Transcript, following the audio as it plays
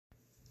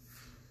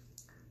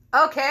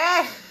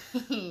Okay.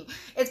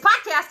 It's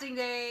podcasting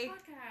day.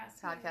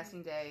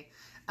 Podcasting day.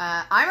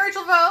 I'm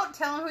Rachel Vogt.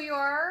 Tell them who you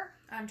are.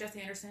 I'm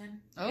Jessie Anderson.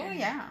 Oh,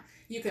 yeah.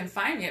 You can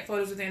find me at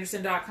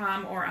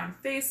photoswithanderson.com or on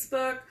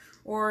Facebook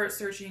or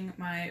searching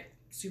my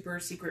super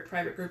secret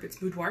private group. It's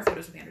Boudoir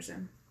Photos with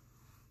Anderson.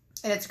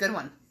 And it's a good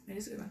one. It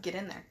is a good one. Get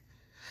in there.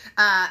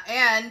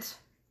 And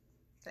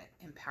the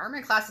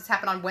empowerment classes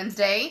happen on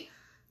Wednesday.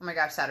 Oh my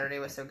gosh, Saturday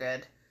was so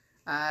good.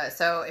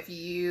 So if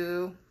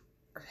you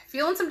are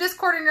feeling some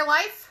discord in your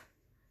life,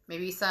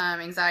 maybe some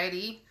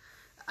anxiety,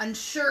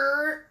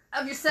 unsure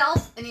of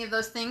yourself, any of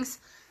those things,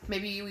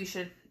 maybe we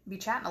should be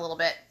chatting a little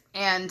bit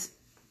and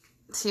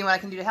see what I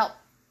can do to help.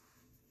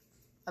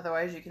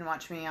 Otherwise, you can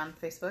watch me on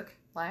Facebook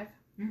Live.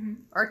 Mm-hmm.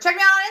 Or check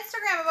me out on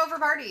Instagram of Over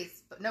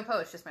Parties. But no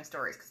posts, just my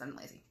stories because I'm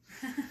lazy.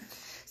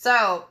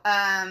 So,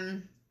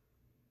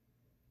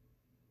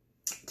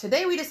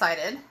 today we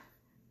decided,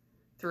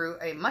 through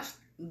a much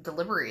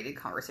deliberated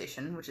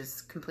conversation, which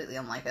is completely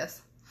unlike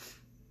us,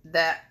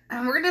 that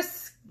we're going to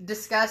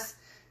discuss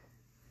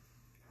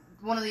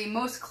one of the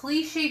most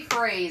cliche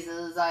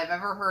phrases I've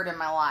ever heard in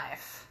my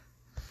life.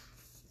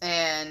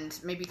 And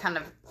maybe kind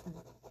of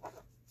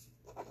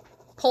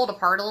pull it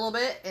apart a little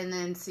bit and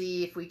then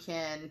see if we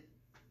can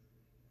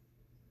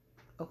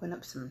open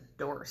up some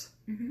doors.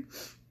 Mm-hmm.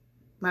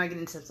 Might get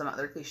into some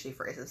other cliche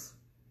phrases.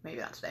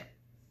 Maybe not today.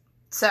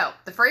 So,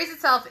 the phrase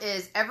itself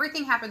is,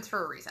 everything happens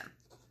for a reason.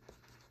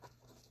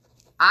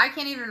 I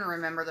can't even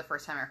remember the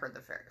first time I heard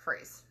the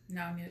phrase.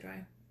 No, neither do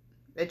I.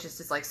 It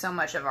just is like so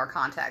much of our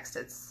context.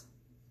 It's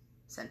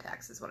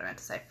syntax is what I meant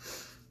to say.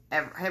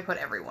 I put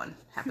everyone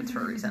happens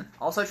for a reason.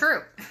 Also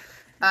true.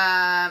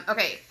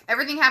 Okay,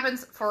 everything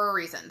happens for a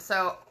reason.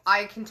 So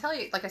I can tell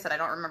you, like I said, I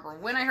don't remember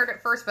when I heard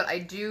it first, but I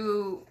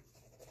do.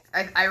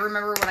 I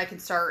remember when I can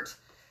start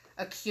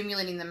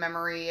accumulating the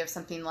memory of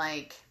something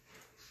like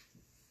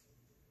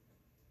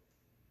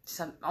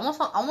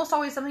almost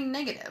always something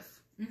negative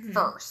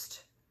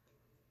first.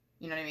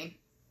 You know what I mean?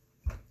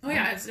 Oh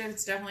yeah,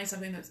 it's definitely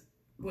something that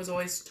was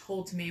always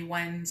told to me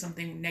when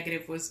something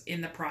negative was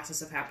in the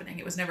process of happening.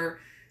 It was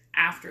never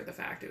after the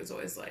fact. It was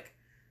always like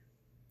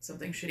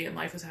something shitty in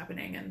life was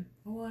happening and,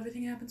 oh, well,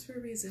 everything happens for a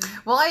reason.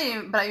 Well,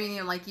 even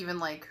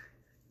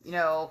you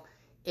know,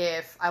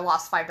 if I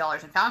lost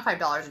 $5 and found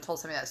 $5 and told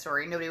somebody that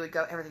story, nobody would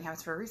go, everything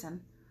happens for a reason.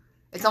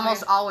 It's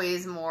almost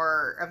always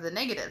more of the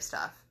negative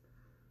stuff.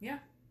 Yeah.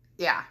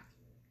 Yeah.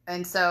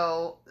 And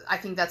so I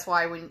think that's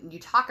why when you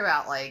talk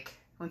about, like,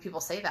 when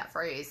people say that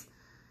phrase,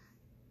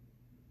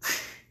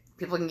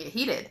 people can get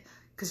heated.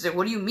 Because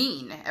what do you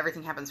mean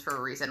everything happens for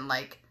a reason?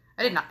 Like,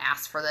 I did not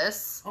ask for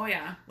this. Oh,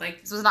 yeah. Like,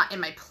 this was not in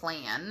my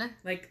plan.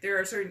 Like, there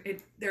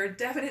are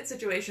definite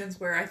situations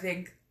where I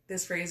think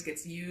this phrase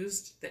gets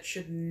used that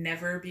should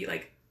never be,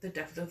 like, the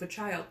death of a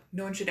child.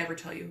 No one should ever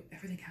tell you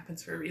everything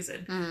happens for a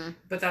reason. Mm-hmm.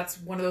 But that's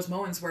one of those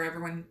moments where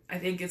everyone, I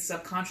think it's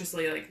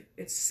subconsciously, like,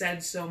 it's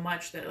said so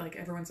much that, like,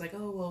 everyone's like,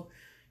 oh, well,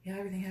 yeah,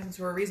 everything happens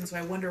for a reason, so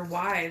I wonder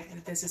why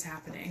this is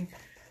happening.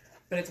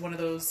 But it's one of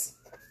those,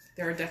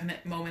 there are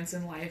definite moments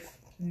in life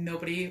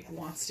nobody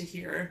wants to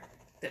hear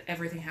that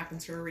everything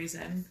happens for a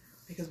reason,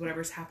 because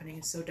whatever's happening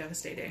is so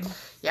devastating.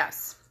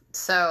 Yes.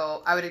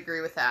 So, I would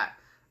agree with that.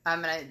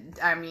 And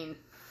I mean,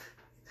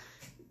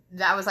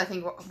 that was, I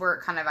think,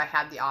 where kind of I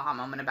had the aha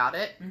moment about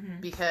it,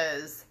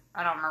 because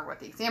I don't remember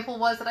what the example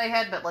was that I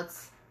had, but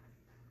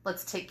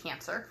let's take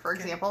cancer, for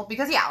example,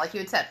 because, yeah, like you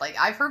had said, like,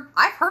 I've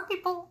heard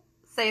people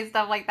say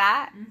stuff like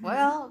that.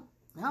 Well,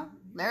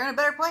 they're in a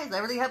better place.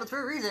 Everything happens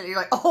for a reason. You're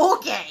like,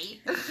 okay.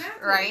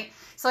 Exactly. Right?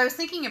 So I was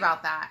thinking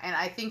about that, and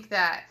I think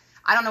that,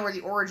 I don't know where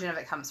the origin of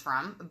it comes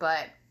from,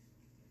 but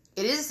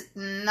it is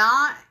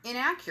not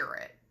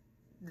inaccurate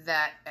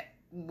that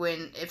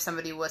if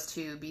somebody was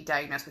to be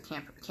diagnosed with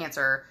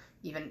cancer,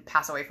 even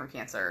pass away from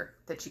cancer,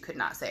 that you could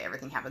not say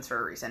everything happens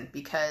for a reason,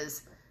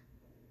 because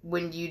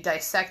when you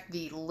dissect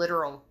the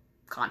literal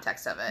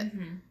context of it,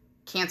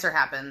 cancer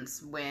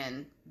happens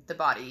when the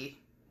body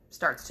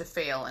starts to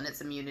fail in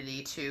its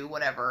immunity to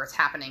whatever is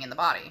happening in the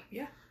body.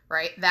 Yeah.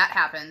 Right? That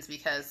happens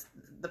because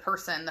the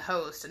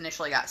host,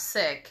 initially got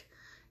sick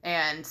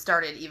and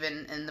started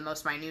even in the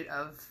most minute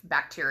of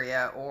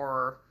bacteria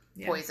or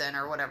poison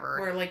or whatever.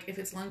 Or, like, if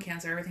it's lung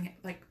cancer, everything,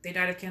 like, they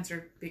died of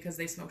cancer because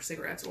they smoked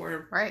cigarettes,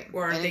 or... Right.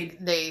 Or and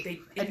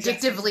they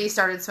addictively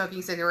started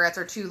smoking cigarettes,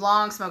 or too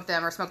long smoked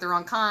them, or smoked the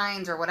wrong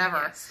kinds, or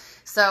whatever. Yes.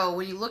 So,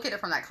 when you look at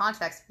it from that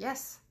context,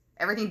 yes,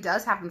 everything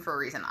does happen for a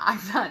reason. I'm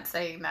not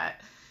saying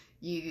that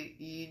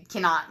you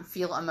cannot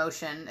feel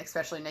emotion,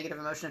 especially negative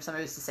emotion, if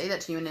somebody was to say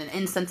that to you in an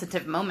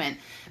insensitive moment,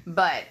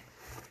 but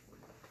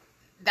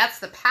that's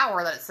the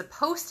power that it's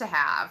supposed to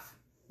have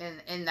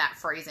in that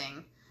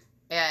phrasing,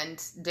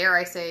 and dare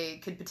I say,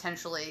 could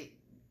potentially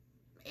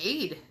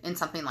aid in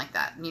something like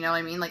that. You know what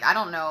I mean? Like, I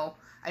don't know.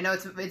 I know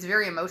it's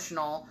very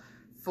emotional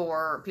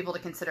for people to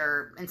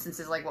consider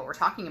instances like what we're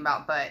talking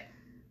about, but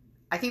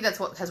I think that's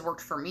what has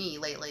worked for me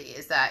lately,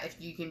 is that if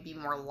you can be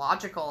more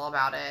logical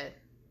about it.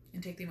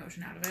 And take the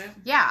emotion out of it.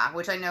 Yeah,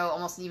 which I know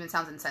almost even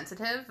sounds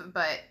insensitive,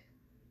 but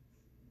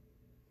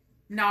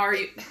Now, are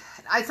you...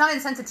 It's not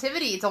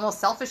insensitivity. It's almost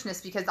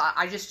selfishness because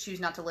I just choose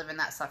not to live in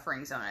that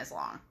suffering zone as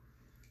long.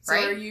 So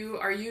right?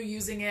 are you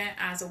using it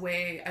as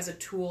a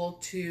tool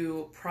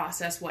to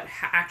process what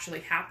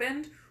actually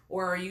happened,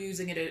 or are you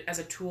using it as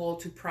a tool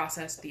to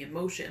process the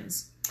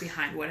emotions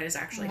behind what is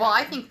actually happened?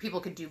 I think people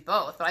could do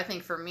both, but I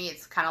think for me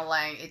it's kind of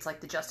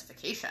like the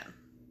justification.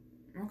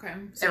 Okay.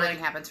 So everything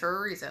happens for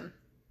a reason.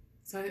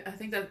 So I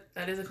think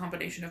that is a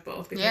combination of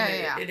both. Because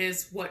it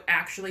is what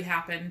actually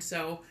happened.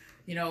 So,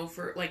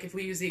 for like if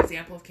we use the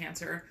example of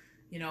cancer,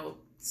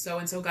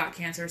 so-and-so got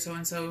cancer,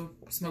 so-and-so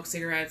smoked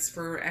cigarettes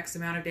for X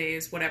amount of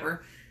days,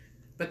 whatever.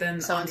 But then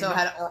so-and-so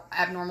had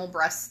abnormal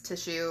breast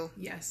tissue.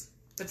 Yes.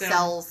 But then,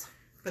 cells.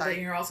 But then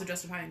you're also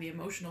justifying the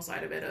emotional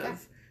side of it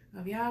of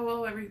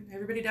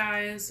everybody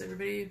dies,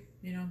 everybody,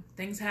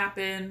 things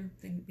happen,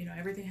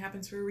 everything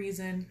happens for a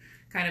reason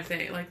kind of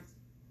thing. Like,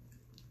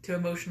 to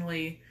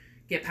emotionally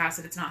get past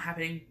it, it's not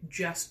happening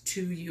just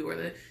to you, or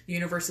the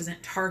universe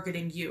isn't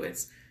targeting you.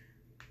 It's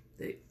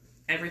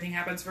everything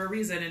happens for a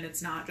reason, and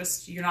it's not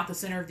just, you're not the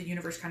center of the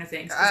universe kind of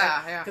thing.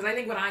 Because I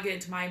think when I get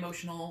into my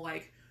emotional,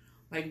 like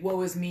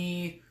woe is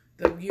me,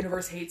 the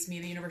universe hates me,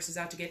 the universe is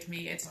out to get to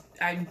me,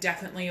 I'm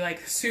definitely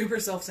like super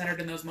self-centered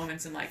in those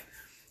moments, and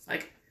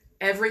like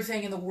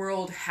everything in the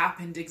world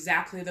happened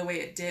exactly the way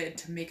it did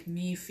to make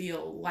me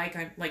feel like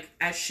I'm like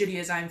as shitty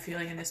as I'm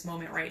feeling in this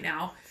moment right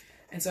now.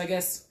 And so I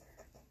guess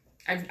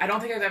I don't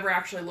think I've ever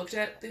actually looked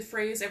at the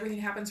phrase "everything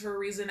happens for a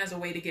reason" as a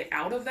way to get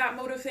out of that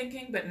mode of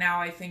thinking, but now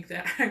I think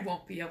that I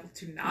won't be able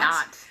to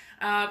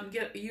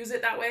use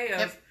it that way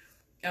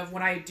of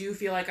when I do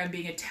feel like I'm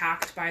being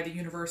attacked by the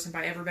universe and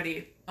by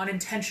everybody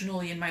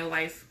unintentionally in my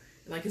life,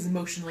 like is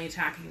emotionally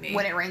attacking me.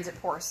 When it rains, it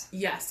pours.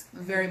 Yes,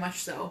 very much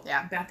so.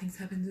 Yeah. Bad things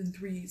happen in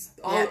threes.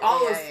 All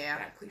those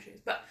bad cliches.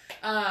 But,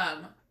 I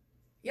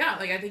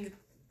think,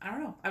 I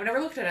don't know. I've never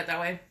looked at it that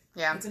way.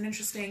 Yeah. It's an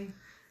interesting...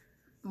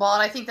 Well,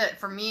 and I think that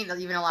for me, that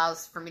even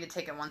allows for me to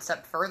take it one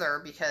step further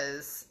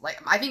because,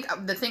 I think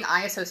the thing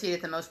I associate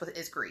it the most with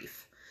is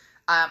grief.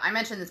 I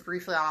mentioned this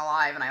briefly on a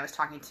live, and I was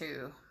talking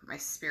to my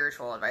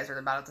spiritual advisor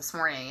about it this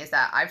morning, is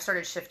that I've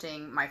started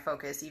shifting my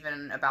focus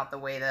even about the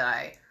way that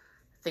I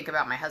think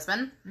about my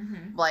husband.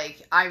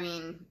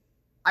 Mm-hmm.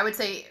 I would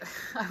say,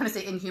 I want to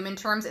say in human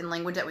terms, in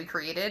language that we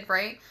created,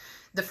 right?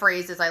 The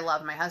phrase is, I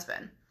love my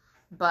husband.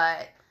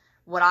 But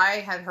what I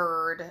had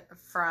heard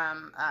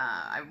from,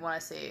 I want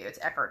to say it's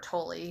Eckhart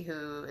Tolle,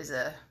 who is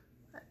a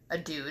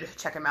dude.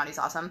 Check him out. He's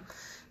awesome.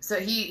 So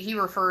he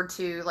referred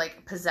to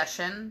like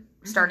possession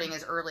starting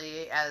as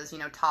early as,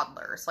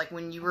 toddlers. Like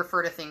when you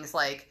refer to things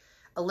like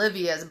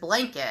Olivia's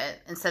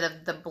blanket, instead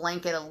of the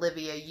blanket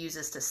Olivia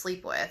uses to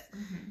sleep with,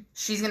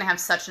 she's going to have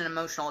such an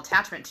emotional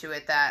attachment to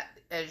it that,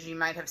 as you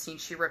might have seen,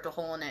 she ripped a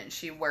hole in it and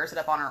she wears it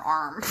up on her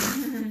arm.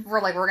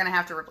 We're going to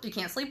have to, you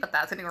can't sleep with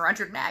that. It's going to go around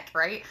your neck,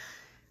 right?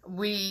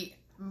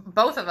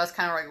 Both of us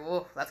kind of like,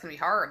 whoa, that's going to be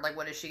hard. Like,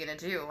 what is she going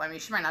to do? I mean,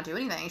 she might not do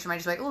anything. She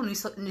might just be like, oh,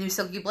 new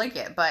silky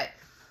blanket. But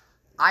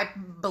I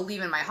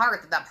believe in my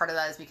heart that part of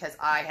that is because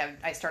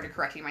I started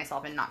correcting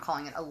myself and not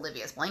calling it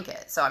Olivia's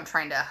blanket. So I'm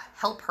trying to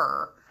help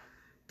her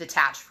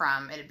detach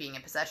from it being a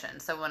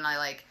possession. So when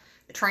I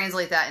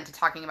translate that into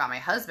talking about my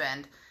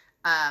husband,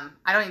 I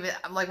don't even,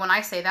 when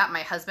I say that, my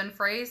husband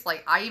phrase,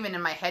 I even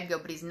in my head go,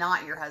 but he's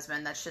not your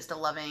husband. That's just a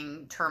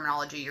loving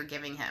terminology you're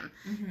giving him.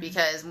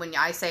 Because when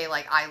I say,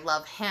 I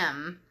love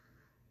him,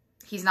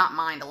 he's not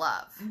mine to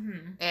love.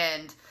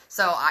 And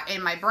so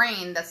in my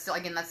brain, that's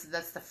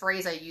the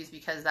phrase I use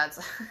because that's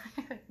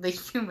the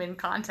human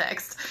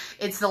context.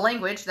 It's the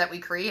language that we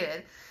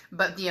created,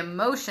 but the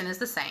emotion is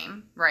the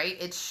same, right?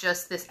 It's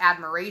just this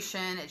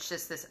admiration. It's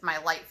just this, my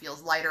light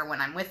feels lighter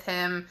when I'm with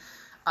him,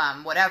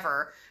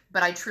 whatever.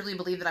 But I truly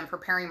believe that I'm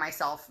preparing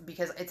myself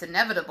because it's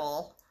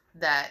inevitable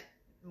that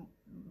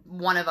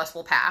one of us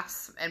will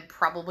pass, and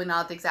probably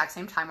not at the exact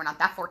same time. We're not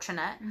that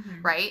fortunate,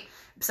 right?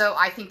 So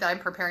I think that I'm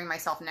preparing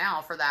myself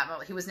now for that.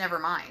 He was never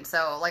mine.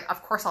 So,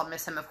 of course I'll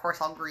miss him. Of course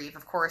I'll grieve.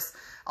 Of course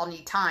I'll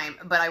need time.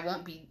 But I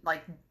won't be,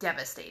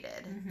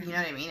 devastated. You know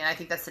what I mean? And I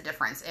think that's the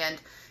difference. And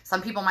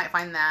some people might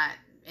find that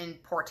in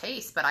poor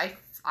taste. But I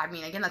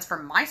mean, again, that's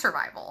for my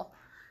survival.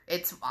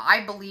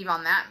 I believe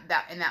on that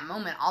in that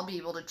moment, I'll be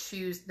able to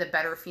choose the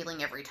better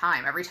feeling every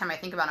time. Every time I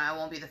think about him, it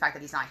won't be the fact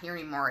that he's not here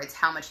anymore. It's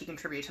how much he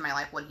contributed to my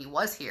life when he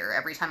was here.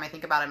 Every time I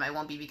think about him, it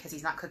won't be because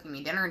he's not cooking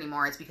me dinner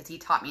anymore. It's because he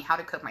taught me how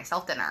to cook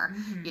myself dinner,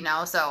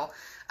 So,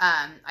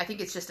 I think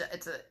it's just,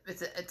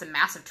 it's a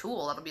massive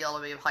tool that'll be able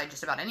to be applied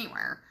just about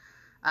anywhere,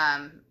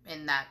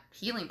 in that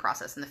healing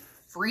process and the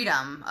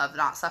freedom of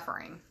not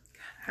suffering,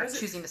 or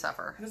choosing to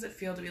suffer. How does it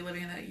feel to be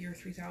living in that year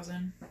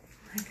 3000?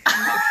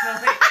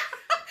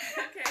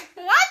 Okay.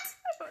 What?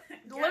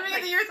 Living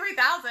in the year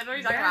 3000? What are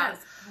you talking about?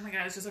 Oh my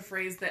god, it's just a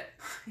phrase that...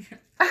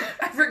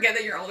 I forget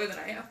that you're older than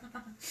I am.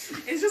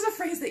 It's just a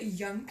phrase that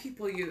young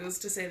people use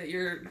to say that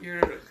you're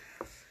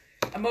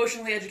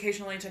emotionally,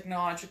 educationally,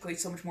 technologically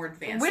so much more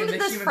advanced. When did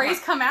this phrase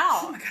come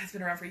out? Oh my god, it's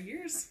been around for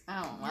years.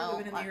 Oh, well. You're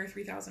living in the year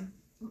 3000.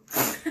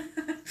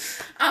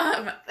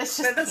 It's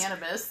just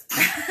cannabis.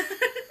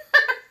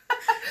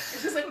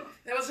 It's just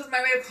just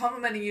my way of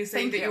complimenting you,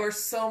 saying Thank that you. you are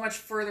so much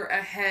further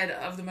ahead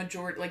of the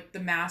majority, like the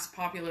mass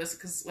populace,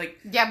 because like...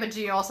 Yeah, but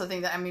do you also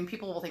think that, I mean,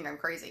 people will think I'm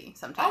crazy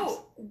sometimes.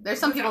 Oh, there's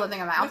some people that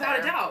think I'm out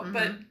without there. a doubt, Mhm.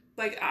 but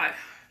like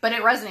But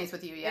it resonates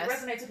with you, yes. It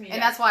resonates with me, and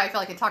yes. that's why I feel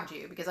like I can talk to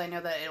you, because I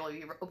know that it will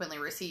be openly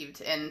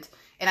received, and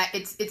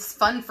it's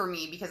fun for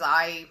me because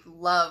I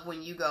love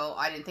when you go,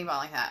 I didn't think about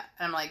it like that,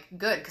 and I'm like,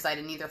 good, because I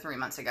didn't either 3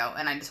 months ago,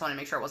 and I just want to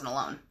make sure I wasn't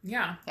alone.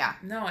 Yeah. Yeah.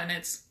 No, and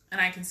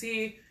I can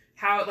see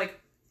how, like,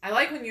 I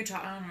like when you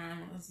talk. I don't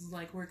know. This is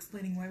like we're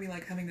explaining why we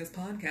like having this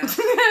podcast.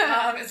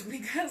 It's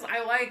because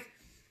I like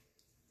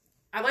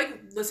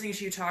listening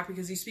to you talk,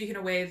 because you speak in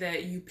a way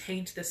that you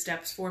paint the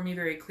steps for me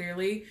very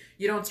clearly.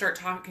 You don't start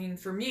talking,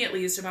 for me at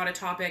least, about a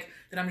topic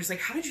that I'm just like,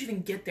 how did you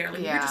even get there?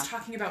 Like, you're just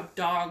talking about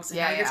dogs, and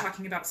now you're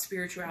talking about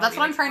spirituality. That's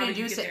what I'm like, trying to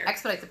do, is to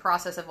expedite the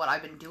process of what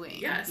I've been doing.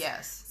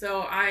 Yes.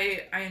 So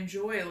I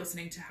enjoy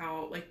listening to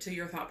how, like, to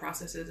your thought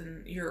processes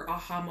and your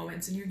aha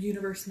moments and your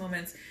universe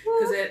moments,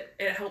 because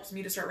it helps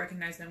me to start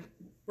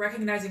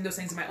recognizing those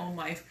things in my own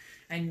life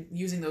and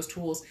using those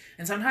tools.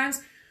 And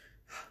sometimes,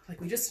 like,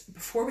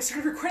 before we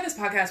started recording this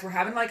podcast, we're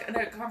having like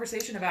a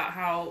conversation about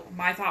how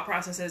my thought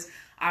processes,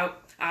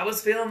 I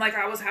was feeling like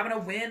I was having a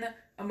win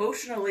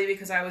emotionally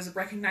because I was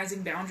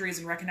recognizing boundaries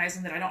and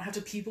recognizing that I don't have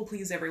to people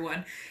please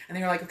everyone. And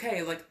they're like,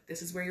 okay, like,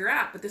 this is where you're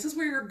at, but this is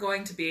where you're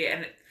going to be.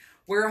 And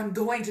where I'm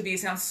going to be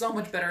sounds so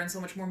much better and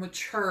so much more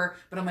mature,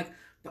 but I'm like,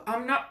 but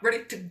I'm not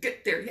ready to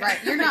get there yet.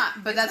 Right, you're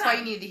not, but that's why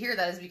you need to hear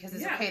that, is because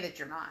it's okay that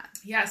you're not.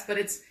 Yes, but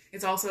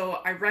it's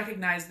also, I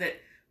recognize that,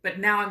 but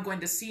now I'm going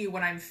to see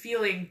when I'm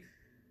feeling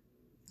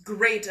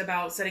great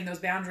about setting those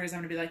boundaries, I'm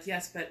going to be like,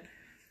 yes, but...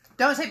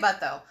 Don't say but,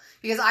 though,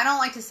 because I don't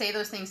like to say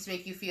those things to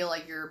make you feel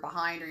like you're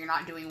behind or you're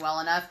not doing well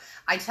enough.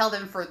 I tell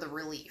them for the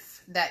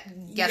relief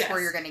that guess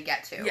where you're going to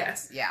get to.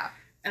 Yes. Yeah.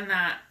 And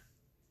that,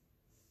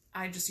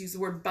 I just use the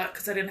word but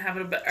because I didn't have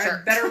a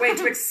better way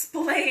to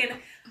explain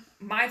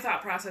my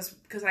thought process,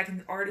 because I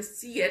can already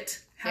see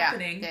it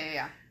happening.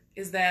 Yeah.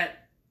 Is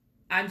that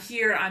I'm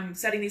here, I'm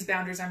setting these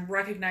boundaries, I'm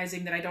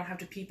recognizing that I don't have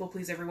to people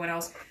please everyone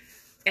else.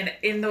 And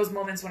in those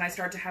moments when I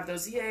start to have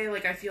those,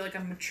 like, I feel like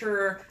I'm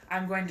mature,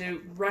 I'm going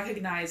to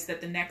recognize that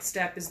the next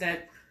step is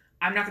that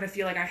I'm not going to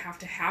feel like I have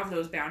to have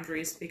those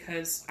boundaries,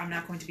 because I'm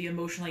not going to be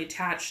emotionally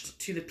attached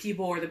to the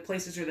people or the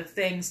places or the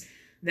things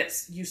that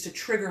used to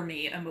trigger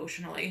me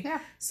emotionally.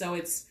 Yeah. So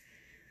it's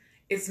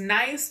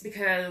nice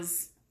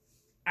because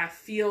I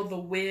feel the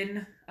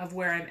win of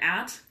where I'm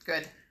at.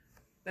 Good.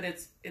 But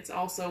it's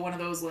also one of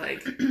those,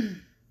 like,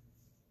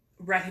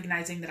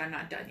 recognizing that I'm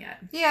not done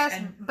yet. Yes,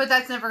 but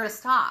that's never going to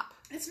stop.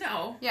 It's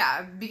no.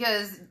 Yeah,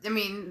 because, I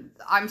mean,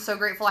 I'm so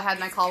grateful I had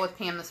my call with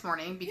Pam this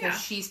morning, because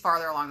she's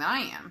farther along than I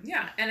am.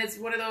 Yeah, and it's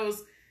one of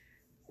those,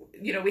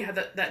 you know, we had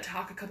that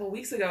talk a couple of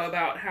weeks ago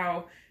about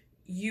how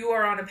you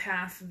are on a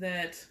path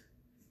that,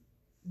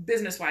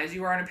 business-wise,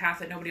 you are on a path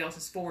that nobody else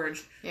has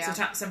forged. Yeah.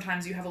 So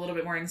sometimes you have a little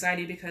bit more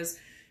anxiety because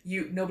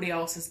nobody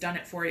else has done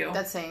it for you.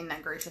 That's saying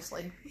that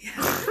graciously. Yeah.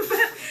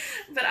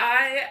 but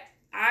I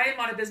am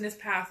on a business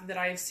path that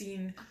I have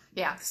seen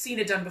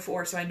it done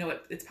before, so I know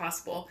it's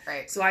possible.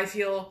 Right. So I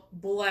feel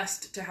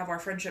blessed to have our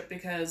friendship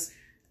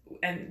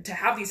and to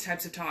have these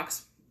types of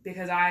talks,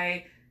 because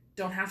I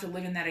don't have to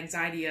live in that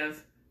anxiety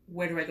of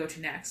where do I go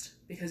to next,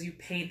 because you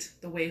paint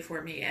the way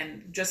for me.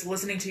 And just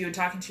listening to you and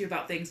talking to you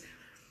about things,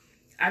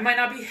 I might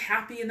not be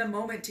happy in the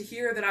moment to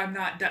hear that I'm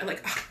not done.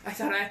 Like, oh, I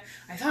thought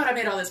I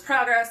made all this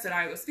progress and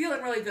I was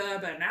feeling really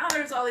good, but now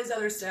there's all these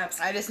other steps.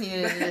 I just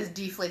needed to just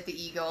deflate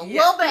the ego a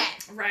little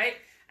bit. Right?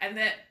 And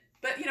then,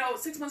 but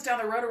 6 months down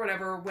the road or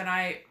whatever, when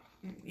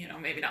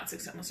maybe not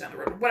 6 months down the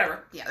road,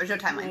 whatever. Yeah, there's no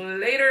timeline.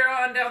 Later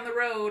on down the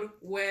road,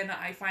 when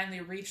I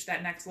finally reach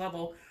that next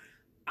level,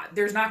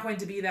 there's not going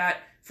to be that,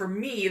 for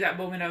me, that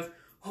moment of,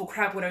 oh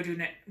crap, what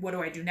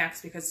do I do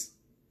next? Because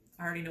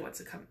I already know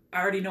I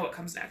already know what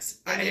comes next.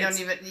 And you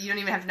don't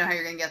even have to know how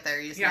you're going to get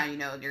there. You just now you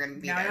know you're going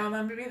to be there. Now I know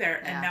I'm going to be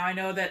there. Yeah. And now I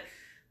know that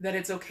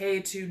it's okay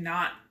to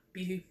not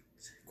be,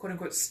 quote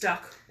unquote,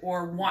 stuck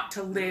or want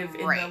to live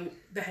in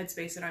the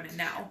headspace that I'm in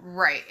now.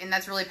 Right. And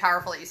that's really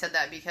powerful that you said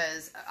that,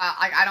 because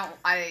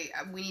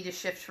we need to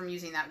shift from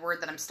using that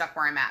word that I'm stuck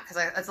where I'm at,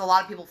 because a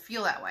lot of people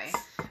feel that way.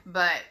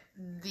 But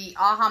the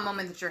aha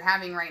moment that you're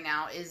having right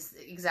now is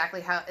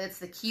exactly how it's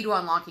the key to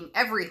unlocking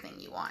everything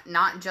you want,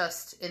 not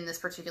just in this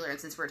particular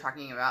instance we're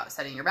talking about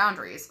setting your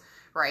boundaries,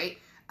 right?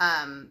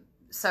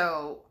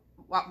 So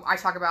I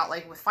talk about,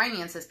 like, with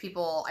finances,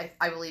 people,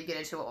 I believe, get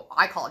into what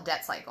I call a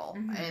debt cycle.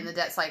 Mm-hmm. And the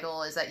debt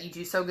cycle is that you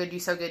do so good,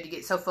 you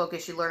get so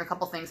focused, you learn a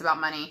couple things about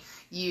money,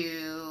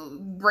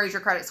 you raise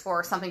your credit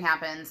score, something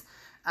happens,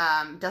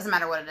 doesn't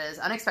matter what it is,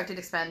 unexpected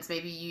expense,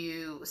 maybe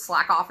you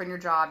slack off in your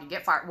job, you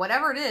get fired,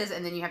 whatever it is,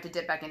 and then you have to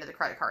dip back into the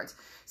credit cards.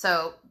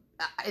 So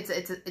it's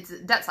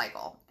a debt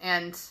cycle,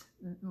 and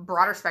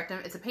broader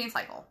spectrum, it's a pain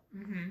cycle.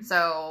 Mm-hmm.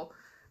 So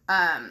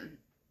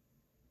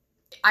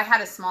I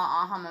had a small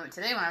aha moment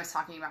today when I was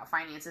talking about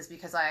finances,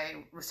 because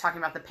I was talking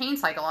about the pain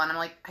cycle, and I'm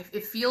like,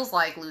 it feels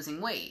like losing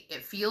weight.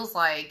 It feels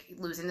like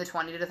losing the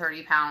 20 to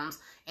 30 pounds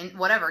and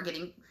whatever,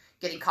 getting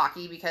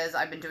cocky because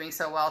I've been doing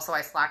so well, so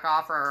I slack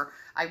off, or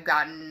I've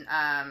gotten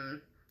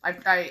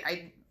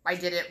I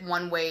did it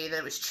one way that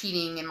it was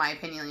cheating, in my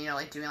opinion, you know,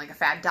 like doing like a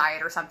fad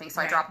diet or something.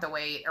 So I dropped the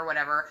weight or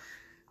whatever.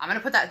 I'm going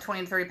to put that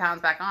 20 to 30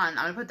 pounds back on.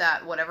 I'm going to put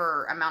that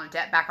whatever amount of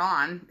debt back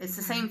on. It's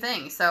the same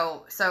thing.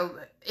 So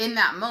in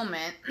that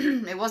moment,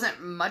 it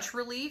wasn't much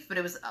relief, but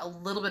it was a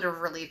little bit of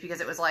relief because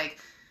it was like,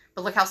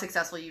 but look how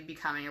successful you've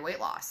become in your weight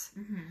loss.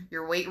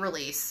 Your weight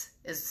release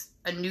is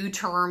a new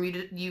term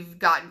you've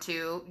gotten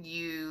to.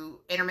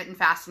 You intermittent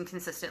fasting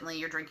consistently.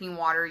 You're drinking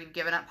water. You've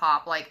given up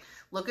pop. Like,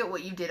 look at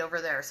what you did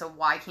over there. So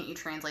why can't you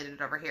translate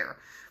it over here?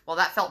 Well,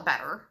 that felt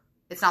better.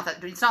 It's not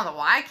that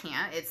why I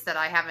can't. It's that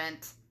I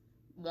haven't,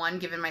 one,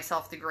 given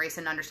myself the grace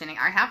and understanding.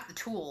 I have the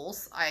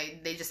tools.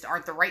 They just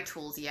aren't the right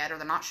tools yet, or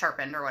they're not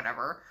sharpened or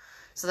whatever.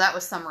 So that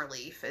was some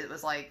relief. It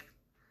was like,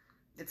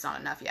 it's not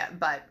enough yet,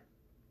 but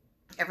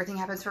everything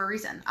happens for a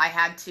reason. I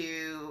had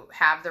to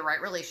have the right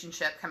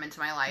relationship come into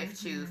my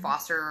life to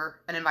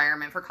foster an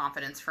environment for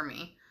confidence for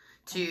me,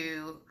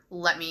 to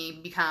let me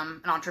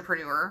become an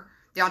entrepreneur.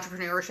 The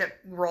entrepreneurship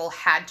role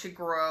had to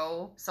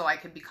grow so I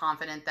could be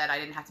confident that I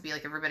didn't have to be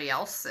like everybody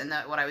else and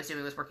that what I was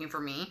doing was working for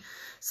me,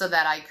 so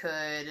that I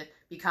could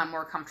become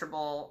more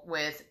comfortable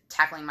with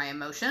tackling my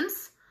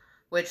emotions,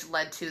 which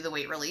led to the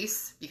weight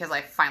release because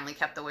I finally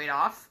kept the weight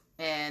off.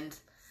 And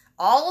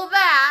all of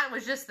that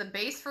was just the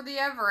base for the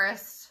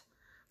Everest,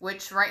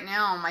 which right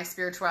now my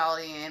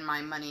spirituality and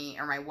my money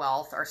or my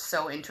wealth are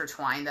so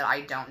intertwined that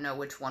I don't know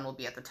which one will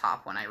be at the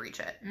top when I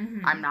reach it.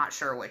 I'm not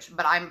sure which,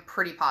 but I'm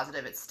pretty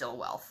positive it's still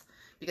wealth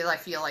because I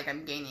feel like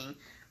I'm gaining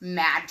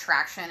mad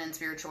traction in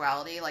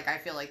spirituality. Like, I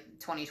feel like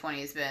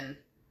 2020 has been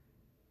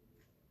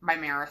my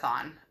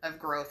marathon of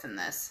growth in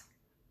this.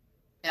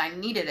 And I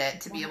needed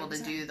it to be 100%. Able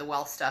to do the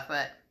wealth stuff,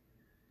 but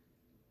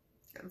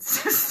I'm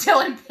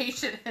still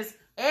impatient as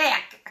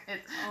heck.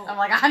 I'm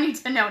like, I need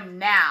to know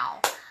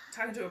now.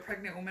 Talking to a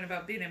pregnant woman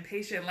about being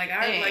impatient, God,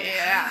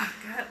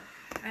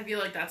 I feel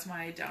like that's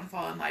my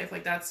downfall in life.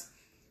 Like, that's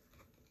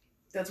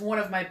one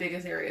of my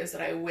biggest areas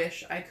that I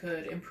wish I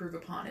could improve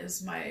upon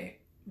is my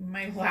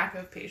lack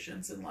of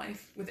patience in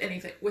life with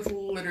anything, with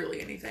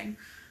literally anything.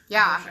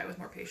 Yeah, I wish I was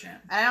more patient.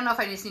 I don't know if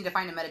I just need to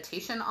find a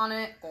meditation on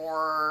it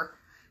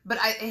but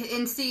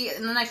and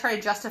then I try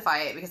to justify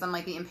it because I'm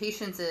like, the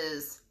impatience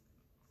is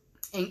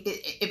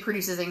it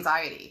produces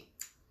anxiety.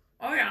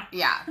 Oh, yeah.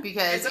 Yeah,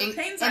 because... it's a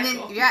pain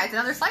cycle. And then, it's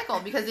another cycle,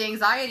 because the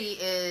anxiety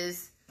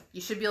is, you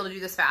should be able to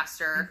do this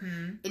faster.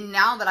 And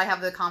now that I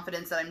have the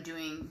confidence that I'm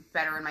doing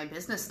better in my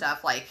business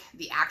stuff, like,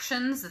 the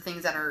actions, the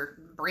things that are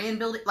brand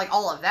building, like,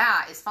 all of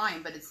that is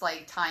fine, but it's,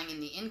 like, tying in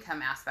the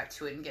income aspect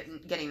to it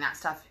and getting that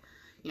stuff,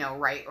 you know,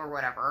 right or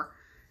whatever.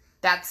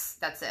 That's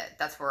it.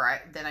 That's where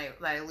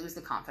I lose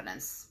the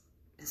confidence.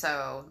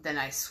 So then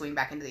I swing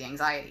back into the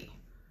anxiety.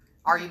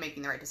 Are you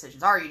making the right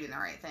decisions? Are you doing the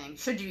right thing?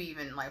 Should you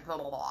even, like, blah,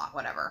 blah, blah,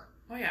 whatever.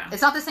 Oh, yeah.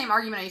 It's not the same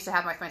argument I used to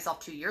have with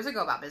myself 2 years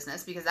ago about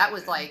business, because that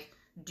was like,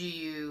 do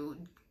you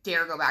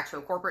dare go back to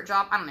a corporate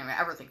job? I don't even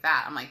ever think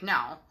that. I'm like,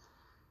 no.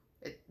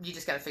 You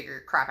just got to figure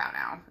your crap out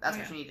now. That's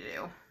what you need to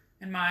do.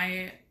 And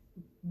my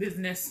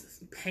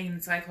business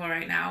pain cycle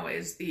right now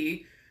is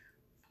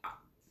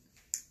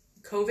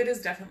COVID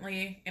has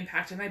definitely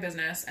impacted my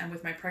business. And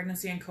with my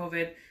pregnancy and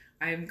COVID,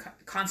 I'm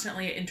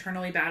constantly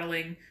internally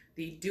battling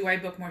do I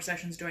book more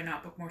sessions? Do I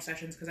not book more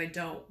sessions? Because I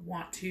don't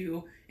want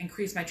to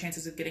increase my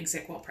chances of getting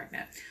sick while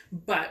pregnant.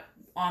 But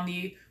on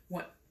the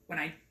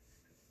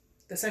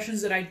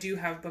sessions that I do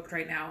have booked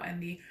right now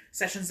and the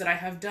sessions that I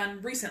have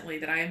done recently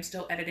that I am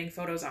still editing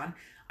photos on,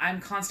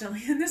 I'm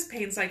constantly in this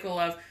pain cycle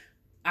of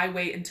I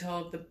wait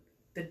until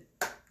the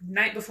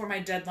night before my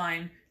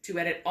deadline to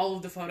edit all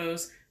of the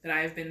photos that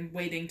I have been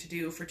waiting to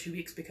do for 2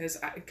 weeks because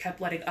I kept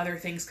letting other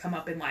things come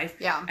up in life.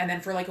 Yeah. And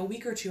then for like a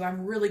week or two,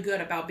 I'm really good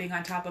about being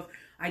on top of,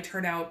 I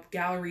turn out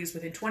galleries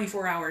within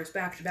 24 hours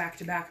back to back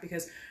to back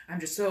because I'm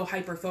just so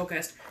hyper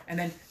focused. And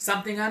then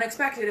something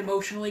unexpected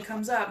emotionally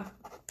comes up.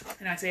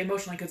 And I say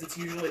emotionally because it's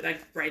usually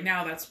like right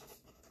now, that's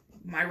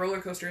my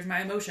roller coaster is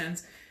my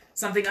emotions.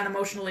 Something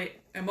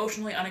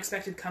emotionally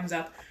unexpected comes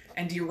up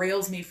and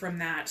derails me from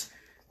that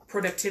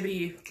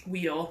productivity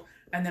wheel.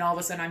 And then all of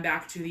a sudden I'm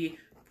back to the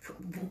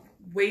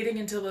waiting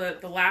until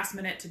the last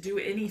minute to do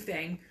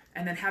anything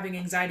and then having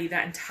anxiety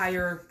that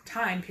entire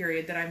time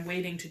period that I'm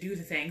waiting to do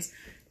the things.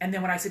 And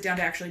then when I sit down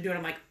to actually do it,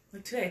 I'm like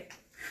today,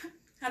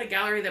 I had a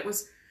gallery that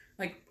was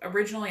like,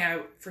 originally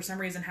I, for some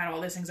reason, had all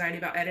this anxiety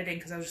about editing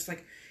because I was just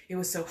like, it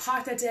was so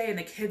hot that day and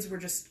the kids were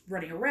just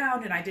running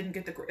around and I didn't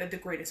get the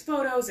greatest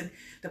photos and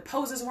the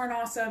poses weren't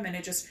awesome and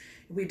it just,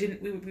 we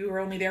were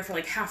only there for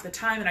like half the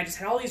time and I just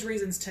had all these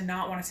reasons to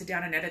not want to sit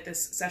down and edit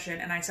this session.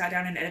 And I sat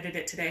down and edited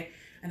it today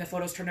and the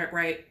photos turned out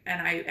right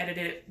and I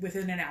edited it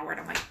within an hour and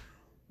I'm like,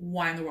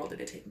 why in the world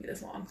did it take me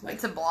this long? Like,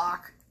 it's a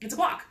block. It's a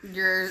block.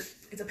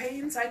 It's a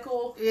pain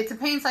cycle. It's a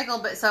pain cycle,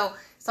 but so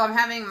I'm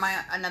having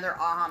another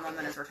aha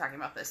moment as we're talking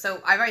about this.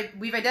 So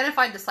we've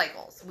identified the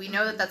cycles. We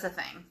know that that's a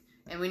thing.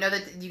 And we know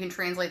that you can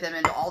translate them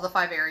into all the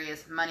 5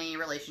 areas: money,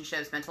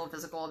 relationships, mental and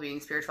physical well-being,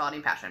 spirituality,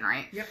 and passion,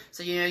 right? Yep.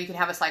 So you can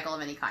have a cycle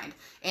of any kind.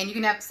 And you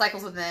can have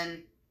cycles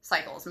within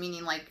cycles,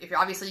 meaning like if you're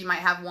obviously you might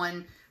have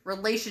one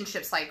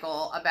relationship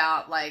cycle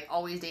about like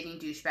always dating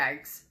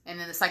douchebags, and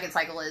then the second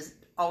cycle is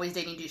always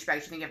dating douchebags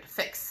you think you have to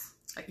fix.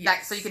 Like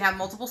that, so you can have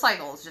multiple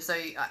cycles. Just so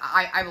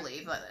I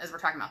believe, as we're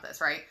talking about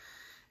this, right?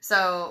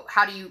 So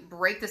how do you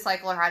break the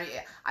cycle, or how do you?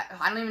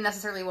 I don't even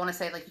necessarily want to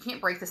say like you can't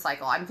break the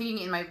cycle. I'm thinking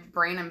in my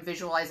brain, I'm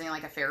visualizing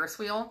like a Ferris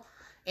wheel,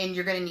 and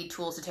you're going to need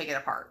tools to take it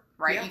apart,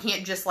 right? Yeah. You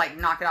can't just like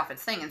knock it off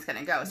its thing and it's going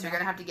to go. So you're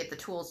going to have to get the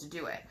tools to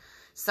do it.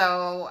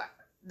 So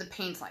the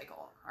pain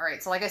cycle. All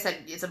right. So like I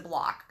said, it's a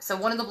block. So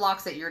one of the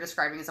blocks that you're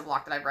describing is a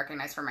block that I've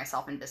recognized for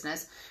myself in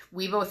business.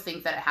 We both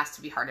think that it has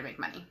to be hard to make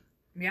money.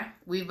 Yeah.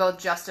 We've both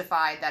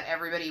justified that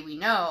everybody we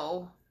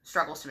know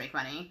struggles to make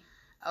money.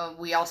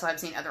 We also have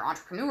seen other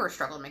entrepreneurs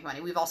struggle to make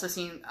money. We've also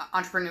seen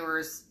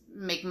entrepreneurs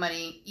make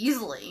money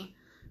easily,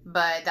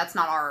 but that's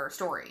not our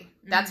story.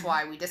 That's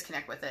why we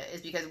disconnect with it,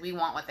 is because we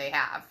want what they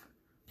have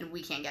and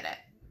we can't get it.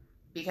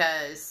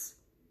 Because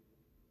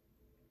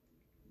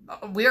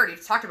we already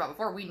talked about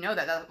before, we know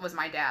that was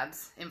my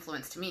dad's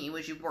influence to me,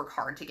 was you work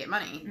hard to get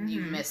money.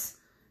 You miss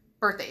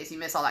birthdays, you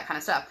miss all that kind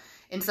of stuff.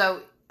 And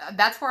so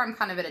that's where I'm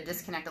kind of at a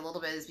disconnect a little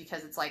bit, is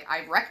because it's like,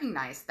 I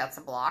recognize that's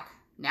a block.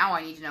 Now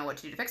I need to know what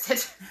to do to fix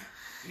it.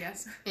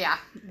 Yes. Yeah.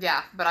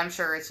 But I'm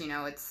sure it's,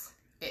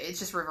 it's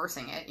just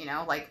reversing it,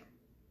 like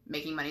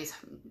making money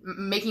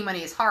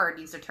is hard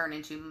needs to turn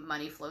into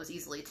money flows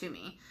easily to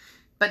me.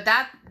 But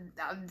that,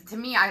 to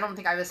me, I don't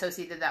think I've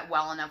associated that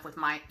well enough with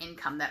my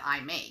income that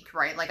I make,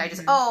 right? Like I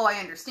just, I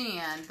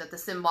understand that the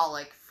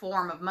symbolic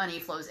form of money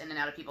flows in and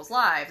out of people's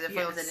lives. It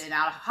flows in and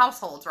out of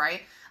households,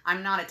 right?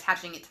 I'm not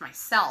attaching it to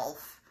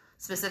myself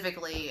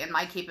specifically, and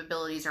my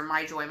capabilities or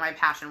my joy, my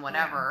passion,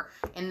 whatever.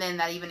 And then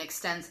that even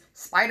extends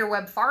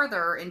spiderweb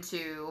farther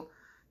into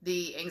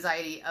the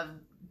anxiety of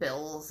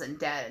bills and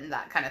debt and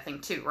that kind of thing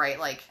too, right?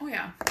 Like,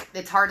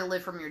 it's hard to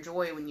live from your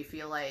joy when you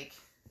feel like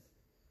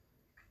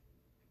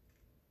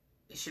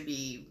it should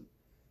be,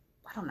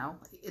 I don't know,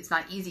 it's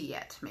not easy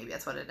yet. Maybe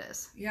that's what it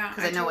is. Yeah.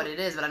 Because I know what it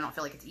is, but I don't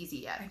feel like it's easy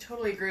yet. I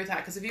totally agree with that.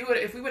 Because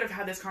if we would have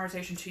had this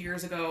conversation 2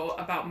 years ago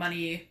about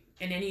money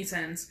in any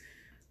sense,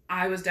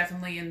 I was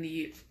definitely in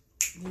the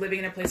living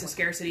in a place of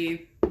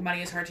scarcity.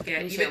 Money is hard to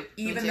get.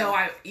 Even though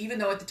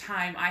at the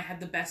time I had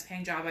the best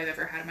paying job I've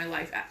ever had in my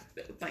life,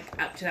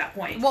 up to that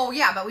point. Well,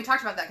 yeah, but we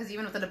talked about that because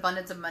even with an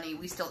abundance of money,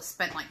 we still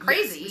spent like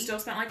crazy. Yes, we still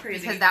spent like crazy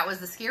because that was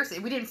the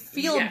scarcity. We didn't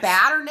feel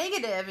bad or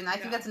negative, and I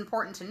think that's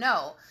important to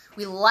know.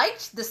 We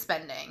liked the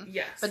spending,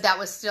 but that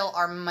was still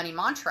our money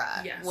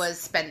mantra. Was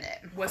spend it.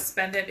 Was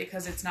spend it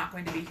because it's not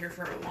going to be here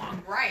for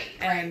long. Right.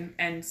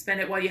 And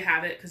spend it while you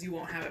have it, because you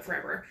won't have it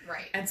forever.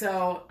 Right. And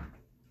so.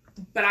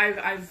 But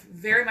I've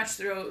very much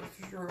through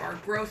our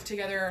growth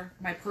together,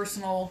 my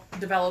personal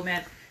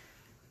development,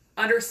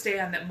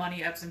 understand that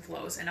money ebbs and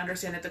flows, and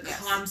understand that the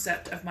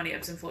concept of money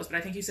ebbs and flows. But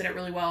I think you said it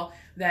really well,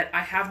 that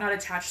I have not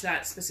attached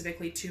that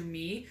specifically to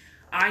me.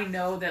 I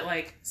know that,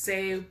 like,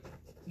 say,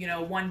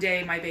 one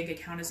day my bank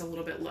account is a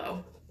little bit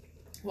low.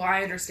 Well,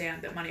 I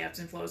understand that money ebbs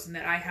and flows, and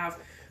that I have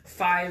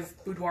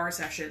 5 boudoir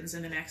sessions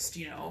in the next,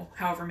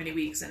 however many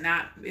weeks, and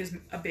that is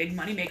a big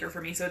money maker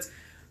for me. So it's,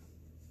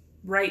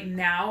 right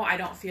now, I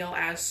don't feel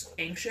as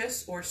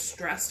anxious or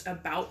stressed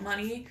about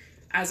money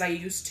as I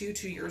used to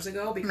 2 years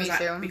ago,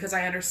 because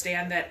I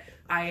understand that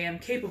I am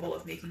capable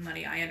of making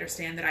money. I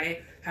understand that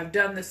I have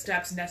done the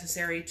steps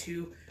necessary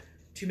to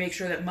make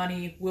sure that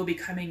money will be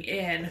coming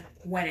in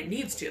when it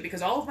needs to,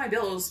 because all of my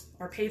bills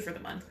are paid for the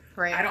month.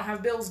 Right. I don't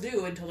have bills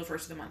due until the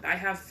first of the month. I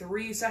have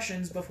 3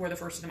 sessions before the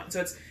first of the month.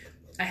 So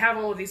I have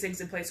all of these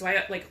things in place. So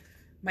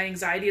my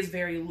anxiety is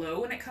very low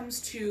when it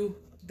comes to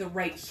the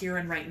right here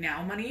and right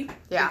now money.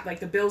 Yeah.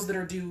 Like the bills that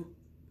are due,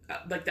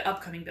 like the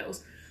upcoming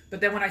bills. But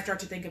then when I start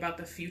to think about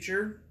the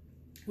future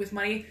with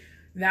money,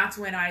 that's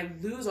when I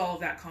lose all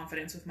of that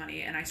confidence with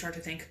money, and I start to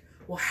think,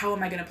 well, how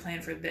am I going to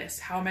plan for this?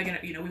 How am I going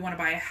to, we want to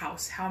buy a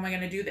house. How am I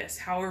going to do this?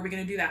 How are we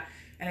going to do that?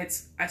 And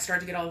I start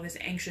to get all of this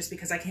anxious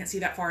because I can't see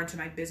that far into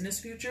my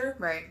business future.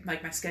 Right.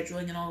 Like my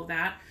scheduling and all of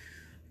that.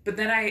 But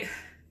then I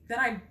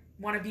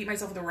want to beat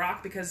myself with a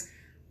rock, because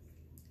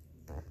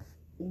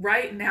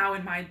right now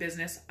in my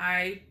business,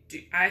 I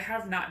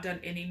have not done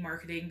any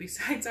marketing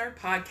besides our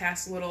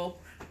podcast little,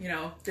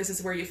 this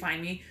is where you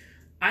find me.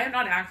 I am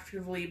not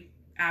actively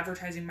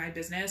advertising my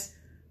business,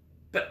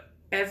 but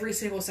every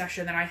single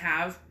session that I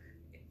have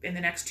in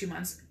the next 2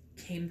 months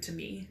came to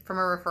me. From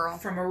a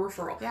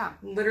referral. Yeah.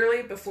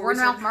 Literally before word of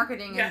mouth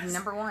marketing is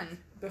number one.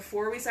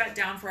 Before we sat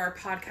down for our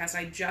podcast,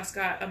 I just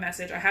got a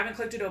message. I haven't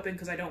clicked it open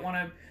because I don't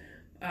want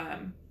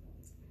to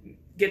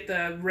get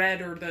the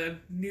red or the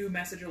new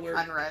message alert.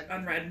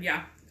 Unread,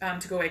 yeah.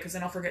 To go away, because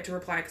then I'll forget to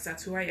reply, because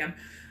that's who I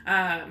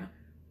am.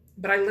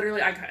 But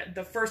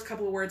the first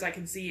couple of words I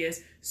can see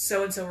is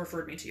so-and-so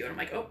referred me to you. And I'm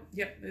like, oh,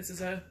 yep, this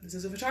is a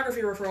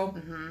photography referral.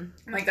 Mm-hmm.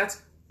 I'm like,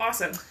 that's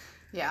awesome.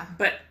 Yeah.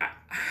 But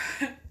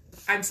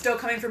I'm still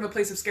coming from a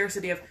place of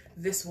scarcity of,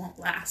 this won't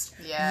last.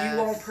 Yes. You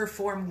won't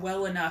perform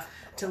well enough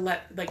to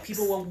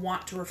people will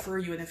want to refer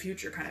you in the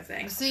future, kind of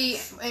thing. See,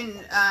 and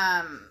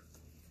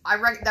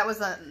that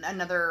was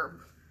another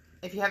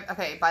if you have,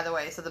 okay, by the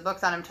way, so the book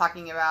that I'm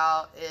talking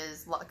about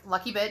is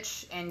Lucky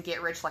Bitch and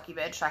Get Rich Lucky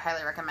Bitch. I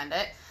highly recommend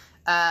it.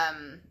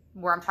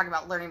 Where I'm talking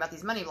about learning about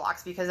these money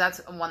blocks, because that's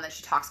one that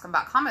she talks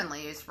about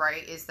commonly is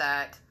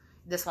that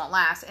this won't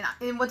last.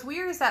 And what's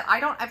weird is that I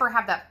don't ever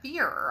have that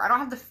fear. I don't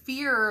have the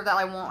fear that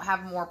I won't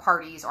have more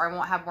parties or I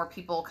won't have more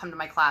people come to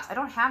my class. I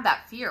don't have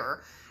that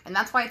fear. And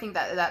that's why I think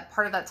that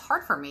part of that's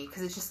hard for me,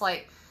 because it's just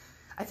like,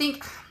 I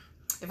think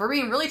if we're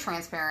being really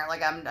transparent,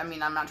 like I'm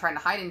not trying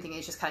to hide anything.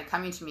 It's just kind of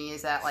coming to me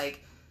is that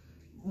like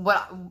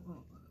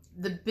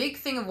the big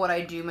thing of what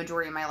I do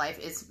majority of my life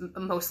is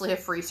mostly a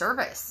free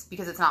service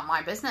because it's not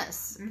my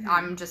business. Mm-hmm.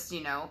 I'm just,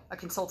 a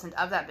consultant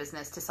of that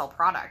business to sell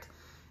product.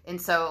 And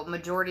so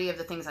majority of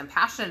the things I'm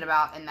passionate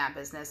about in that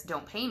business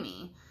don't pay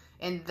me.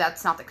 And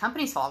that's not the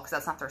company's fault because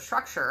that's not their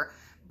structure.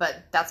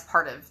 But that's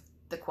part of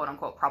the quote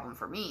unquote problem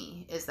for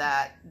me is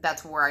that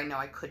that's where I know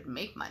I could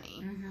make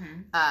money.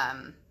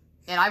 Mm-hmm.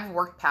 And I've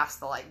worked past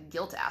the like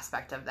guilt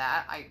aspect of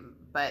that.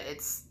 But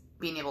it's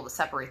being able to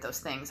separate those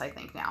things, I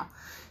think now.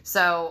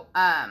 So,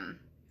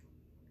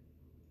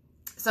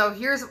 so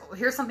here's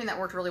something that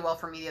worked really well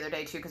for me the other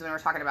day too, because when we were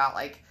talking about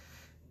like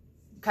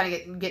kind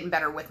of getting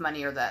better with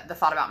money or the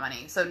thought about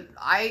money. So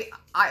I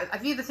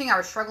think the thing I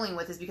was struggling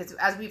with is because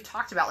as we've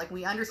talked about, like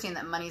we understand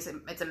that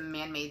it's a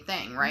man-made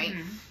thing, right?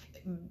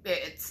 Mm-hmm.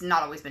 It's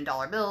not always been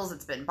dollar bills.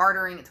 It's been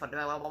bartering. It's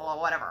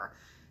whatever.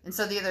 And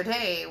so the other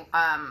day,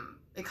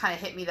 it kind of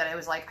hit me that I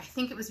was like, I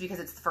think it was because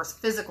it's the first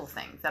physical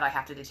thing that I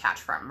have to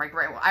detach from. Like,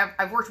 right?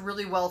 I've worked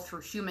really well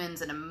through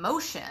humans and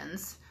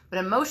emotions, but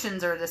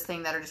emotions are this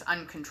thing that are just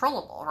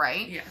uncontrollable,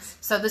 right? Yes.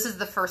 So this is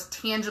the first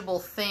tangible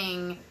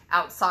thing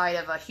outside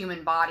of a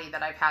human body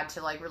that I've had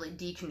to like really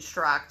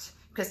deconstruct,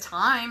 because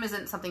time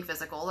isn't something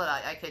physical that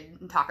I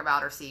could talk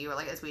about or see, or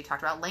like as we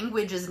talked about,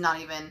 language is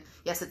not even,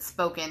 yes, it's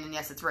spoken and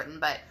yes, it's written,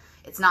 but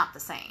it's not the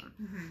same.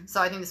 Mm-hmm.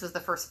 So I think this was the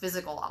first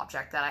physical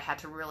object that I had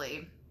to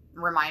really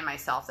remind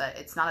myself that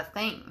it's not a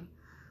thing.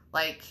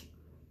 Like,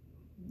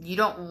 you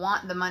don't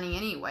want the money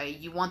anyway.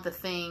 You want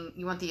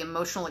the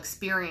emotional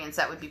experience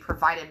that would be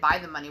provided by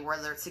the money,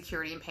 whether it's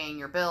security and paying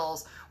your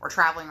bills or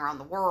traveling around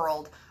the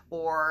world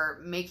or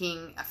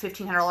making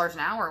 $1,500 an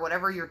hour,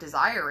 whatever your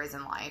desire is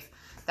in life.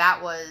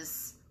 That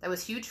was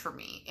huge for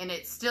me. And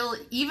it's still,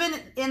 even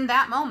in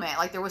that moment,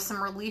 like there was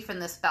some relief in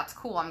this. That's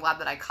cool. I'm glad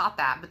that I caught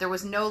that. But there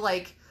was no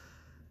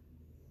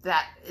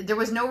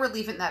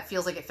relief in that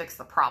feels like it fixed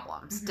the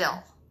problem still.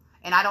 Mm-hmm.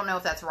 And I don't know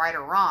if that's right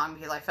or wrong,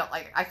 because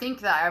I think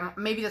that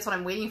maybe that's what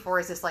I'm waiting for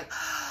is this like,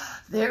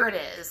 there it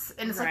is.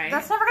 And it's right. Like,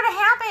 that's never going to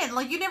happen.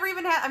 Like, you never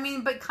even had,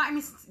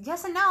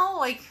 yes and no.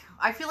 Like,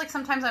 I feel like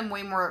sometimes I'm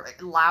way more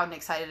loud and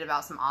excited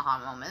about some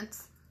aha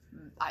moments.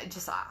 I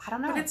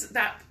don't know. But it's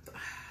that,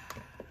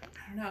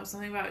 I don't know,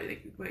 something about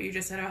what you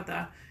just said about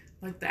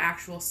the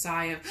actual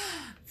sigh of,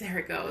 there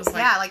it goes. Like,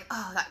 yeah, like,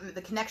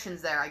 the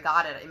connection's there. I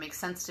got it. It makes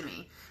sense to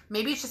me.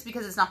 Maybe it's just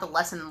because it's not the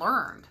lesson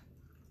learned.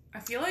 I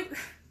feel like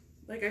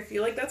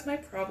that's my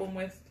problem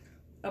with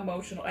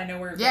emotional. I know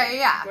we're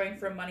going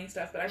from money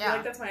stuff, but I feel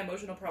like that's my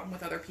emotional problem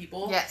with other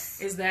people. Yes.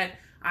 Is that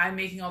I'm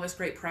making all this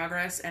great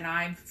progress and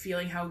I'm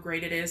feeling how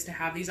great it is to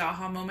have these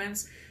aha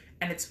moments,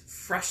 and it's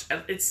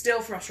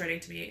still frustrating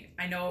to me.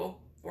 I know,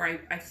 or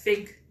I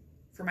think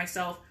for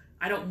myself,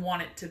 I don't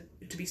want it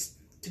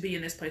to be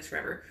in this place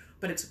forever,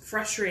 but it's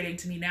frustrating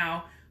to me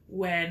now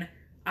when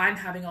I'm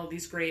having all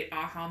these great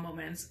aha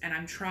moments and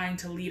I'm trying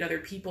to lead other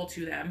people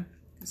to them.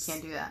 You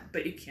can't do that.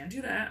 But you can't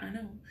do that, I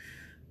know.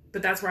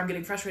 But that's where I'm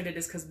getting frustrated,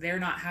 is because they're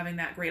not having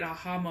that great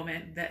aha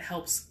moment that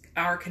helps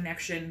our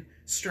connection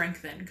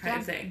strengthen kind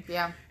of thing.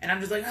 Yeah. And I'm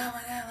just like, oh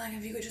my God, like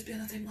if you could just be on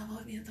the same level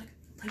with me, it's like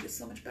it's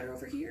so much better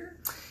over here.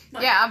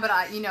 Like, yeah, but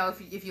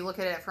if you look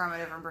at it from a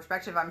different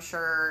perspective, I'm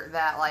sure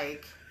that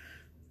like,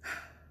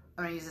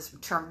 I'm going to use this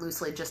term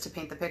loosely just to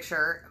paint the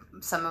picture.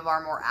 Some of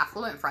our more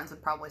affluent friends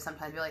would probably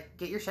sometimes be like,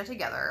 get your shit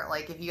together.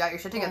 Like, if you got your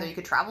shit together, you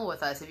could travel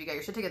with us. If you got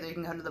your shit together, you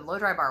can come to the blow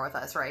dry bar with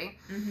us, right?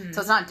 Mm-hmm. So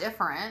it's not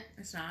different.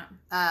 It's not.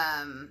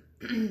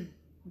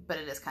 But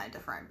it is kind of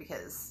different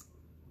because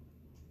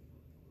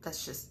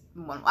that's just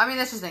one. I mean,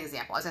 that's just an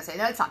example. I was going to say,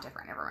 no, it's not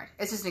different. Never mind.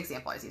 It's just an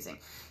example I was using.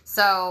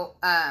 So,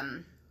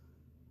 I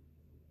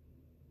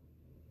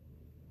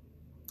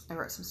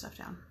wrote some stuff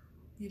down.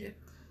 You did.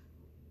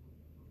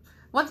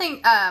 One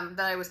thing that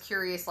I was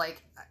curious,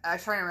 like, I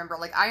was trying to remember,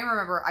 like, I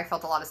remember I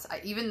felt a lot of,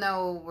 even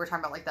though we're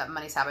talking about, like, that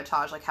money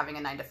sabotage, like, having a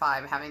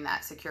 9-to-5, having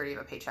that security of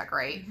a paycheck,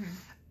 right? Mm-hmm.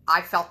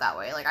 I felt that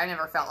way. Like, I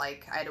never felt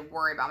like I had to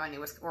worry about money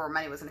was going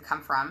to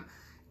come from.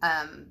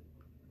 And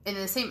in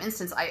the same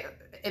instance,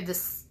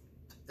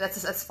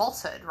 that's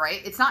falsehood,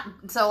 right? It's not,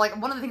 so, like,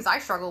 one of the things I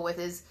struggle with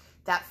is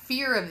that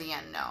fear of the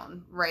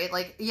unknown, right?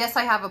 Like, yes,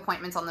 I have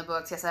appointments on the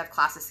books. Yes, I have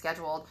classes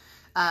scheduled.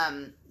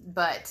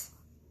 But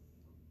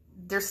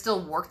there's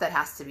still work that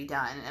has to be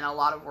done, and a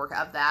lot of work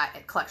of that,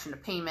 collection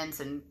of payments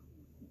and,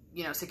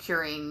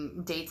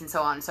 securing dates and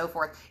so on and so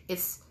forth.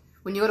 It's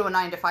when you go to a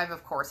 9-to-5,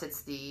 of course,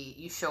 it's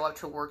you show up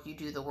to work, you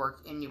do the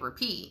work, and you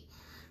repeat.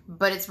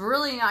 But it's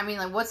really not, I mean,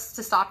 like, what's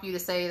to stop you to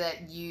say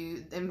that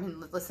you, I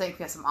mean, let's say you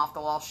have some off the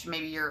wall,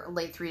 maybe you're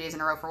late 3 days in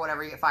a row for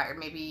whatever, you get fired.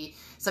 Maybe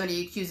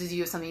somebody accuses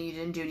you of something you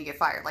didn't do and you get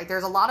fired. Like,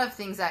 there's a lot of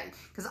things that,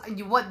 because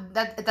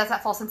that's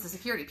that false sense of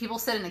security. People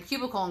sit in a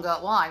cubicle and go,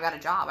 well, I got a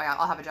job.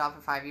 I'll have a job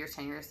for 5 years,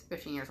 10 years,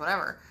 15 years,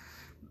 whatever.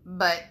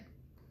 But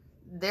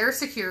their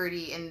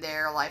security in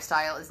their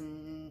lifestyle is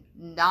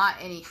not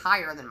any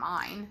higher than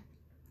mine.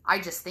 I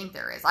just think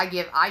there is. I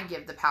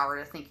give the power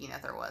to thinking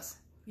that there was.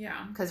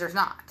 Yeah. Because there's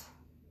not.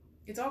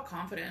 It's all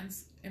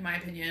confidence, in my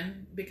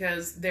opinion,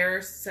 because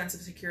their sense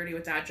of security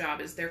with that job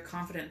is they're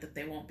confident that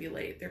they won't be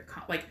late. They're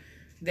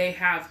they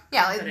have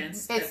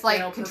confidence. Yeah, it's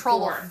like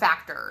controllable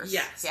factors.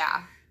 Yes.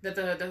 Yeah. That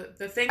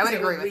the things I would that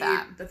agree would with lead,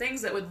 that. the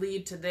things that would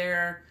lead to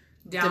their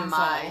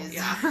downfall, demise.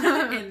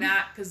 Yeah, in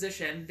that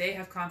position, they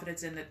have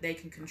confidence in that they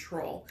can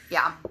control.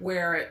 Yeah.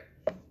 Where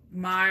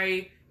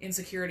my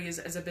insecurity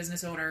as a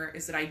business owner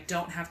is that I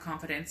don't have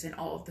confidence in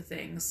all of the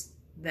things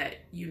that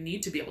you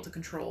need to be able to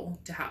control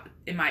to have,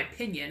 in my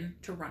opinion,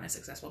 to run a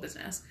successful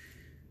business.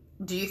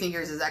 Do you think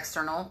yours is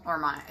external or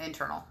mine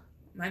internal?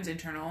 Mine's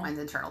internal. Mine's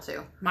internal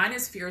too. Mine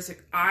is fear.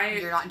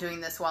 You're not doing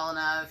this well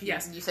enough.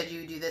 Yes. You said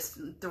you do this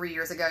 3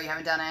 years ago. You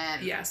haven't done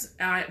it. Yes.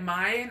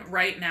 Mine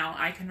right now,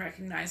 I can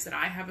recognize that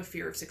I have a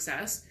fear of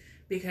success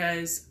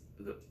because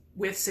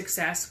with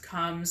success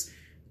comes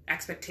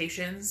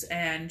expectations,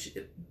 and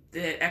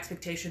the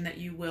expectation that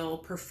you will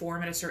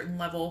perform at a certain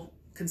level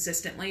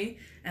consistently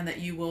and that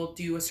you will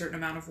do a certain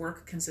amount of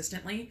work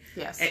consistently.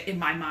 Yes. In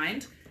my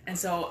mind. And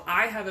so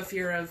I have a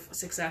fear of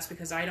success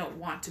because I don't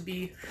want to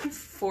be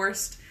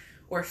forced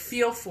or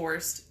feel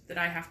forced that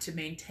I have to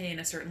maintain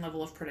a certain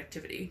level of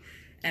productivity.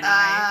 And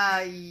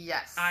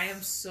yes. I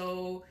am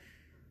so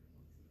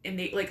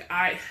innate, like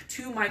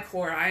to my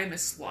core, I am a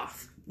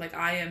sloth. Like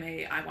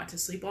I want to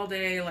sleep all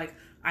day. Like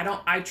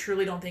I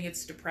truly don't think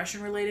it's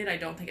depression related. I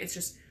don't think it's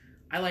just,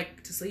 I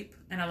like to sleep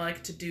and I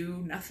like to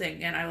do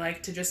nothing and I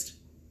like to just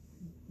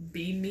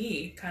be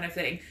me kind of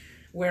thing.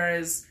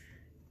 Whereas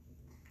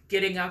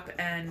getting up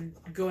and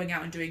going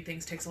out and doing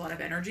things takes a lot of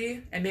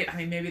energy. And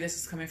maybe this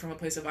is coming from a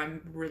place of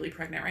I'm really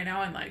pregnant right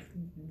now and like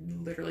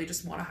literally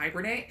just want to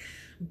hibernate.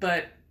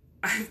 But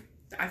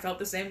I felt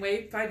the same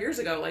way 5 years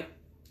ago. Like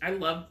I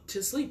loved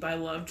to sleep. I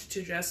loved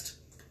to just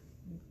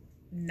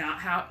not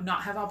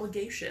have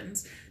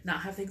obligations,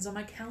 not have things on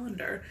my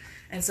calendar.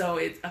 And so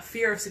a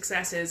fear of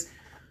success is,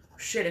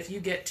 shit, if you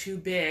get too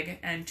big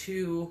and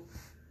too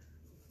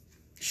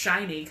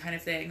shiny kind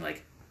of thing,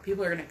 like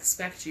people are going to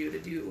expect you to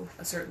do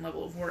a certain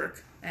level of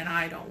work, and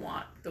I don't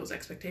want those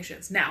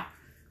expectations. Now,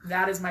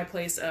 that is my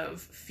place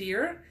of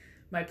fear,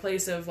 my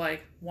place of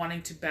like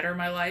wanting to better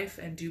my life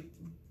and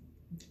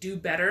do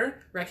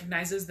better,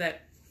 recognizes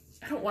that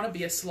I don't want to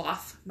be a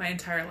sloth my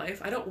entire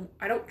life. I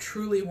don't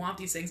truly want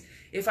these things.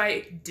 If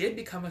I did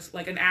become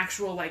an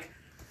actual like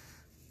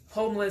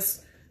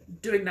homeless,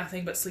 doing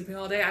nothing but sleeping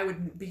all day, I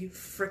would be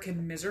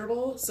freaking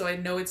miserable. So I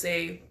know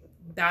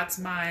that's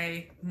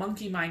my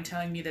monkey mind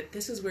telling me that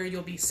this is where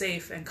you'll be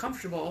safe and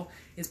comfortable,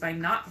 is by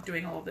not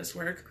doing all of this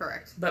work.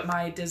 Correct. But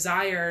my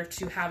desire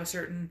to have a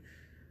certain,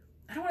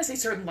 I don't want to say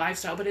certain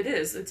lifestyle, but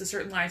it's a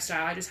certain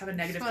lifestyle. I just have a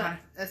negative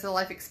it's a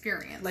life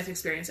experience. Life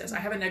experiences. I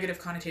have a negative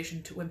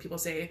connotation to when people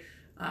say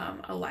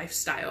a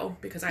lifestyle,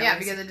 because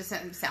because it just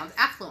sounds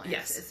affluent.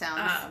 Yes. It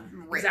sounds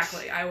rich.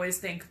 Exactly. I always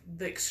think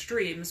the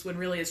extremes when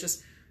really it's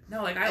just,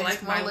 no, like I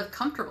like want to live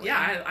comfortably.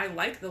 Yeah, I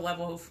like the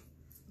level of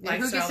lifestyle.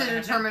 And who gets to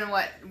determine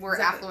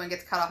where affluent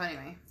gets cut off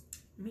anyway?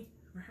 Me.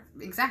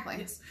 Exactly.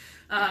 Yes.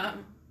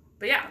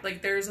 But yeah,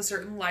 like there's a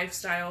certain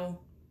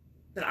lifestyle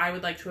that I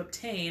would like to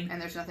obtain.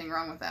 And there's nothing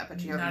wrong with that, but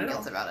you have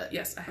guilt about it.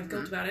 Yes, I have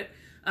guilt about it.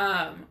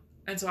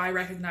 And so I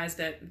recognize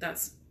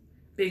that's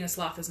being a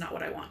sloth is not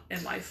what I want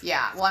in life.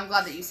 Yeah, well, I'm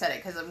glad that you said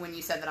it, because when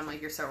you said that, I'm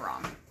like, you're so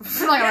wrong.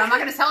 Like, I'm not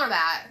going to tell her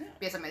that.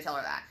 Yes, I'm going to tell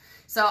her that.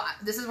 So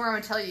this is where I'm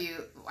going to tell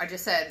you, I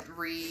just said,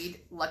 read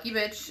Lucky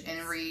Bitch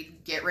and read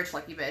Get Rich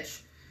Lucky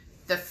Bitch.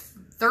 The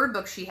third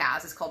book she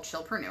has is called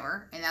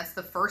Chillpreneur, and that's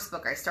the first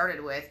book I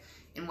started with.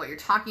 And what you're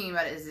talking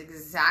about is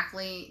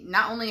exactly,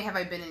 not only have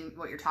I been in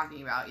what you're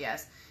talking about,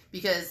 yes,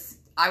 because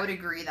I would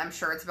agree that I'm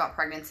sure it's about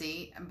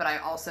pregnancy, but I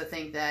also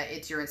think that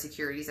it's your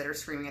insecurities that are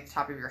screaming at the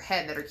top of your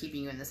head that are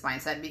keeping you in this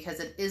mindset, because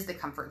it is the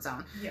comfort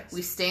zone. Yes.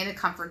 We stay in the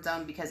comfort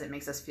zone because it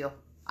makes us feel,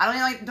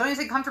 don't even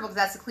say comfortable, because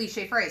that's a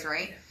cliche phrase,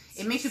 right? Yes.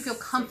 It makes you feel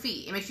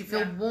comfy. It makes you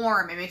feel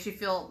warm. It makes you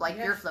feel like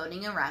you're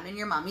floating around in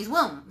your mommy's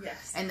womb.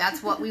 Yes. And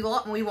that's what we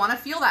want. We want to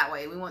feel that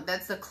way.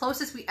 That's the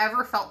closest we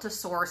ever felt to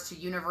source, to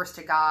universe,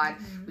 to God.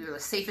 Mm-hmm. We were the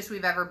safest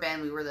we've ever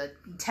been. We were the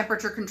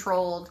temperature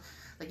controlled.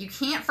 Like, you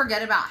can't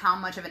forget about how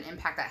much of an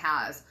impact that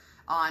has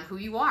on who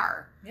you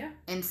are. Yeah.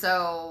 And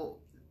so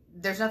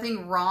there's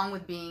nothing wrong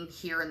with being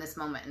here in this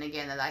moment. And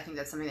again, I think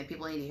that's something that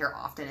people need to hear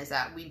often, is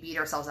that we beat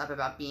ourselves up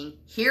about being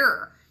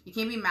here. You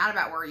can't be mad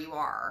about where you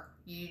are.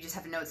 You just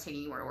have to know it's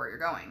taking you where you're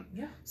going.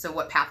 Yeah. So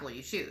what path will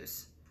you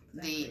choose?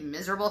 the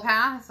miserable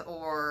path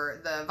or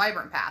the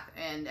vibrant path.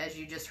 And as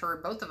you just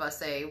heard both of us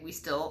say, we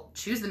still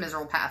choose the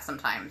miserable path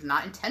sometimes,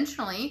 not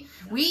intentionally.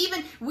 No. We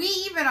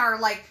even are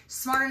like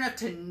smart enough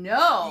to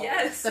know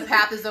the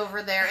path is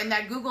over there, and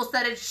that Google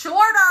said it's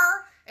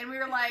shorter, and we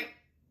were like,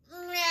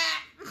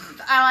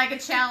 I like a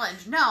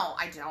challenge. No,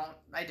 I don't.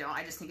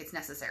 I just think it's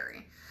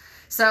necessary.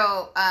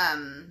 So,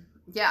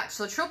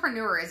 so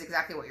Trillpreneur is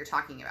exactly what you're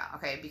talking about,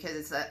 okay? Because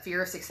it's that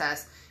fear of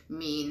success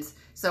means,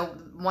 so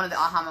one of the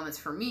aha moments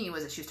for me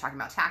was that she was talking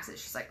about taxes.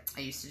 She's like,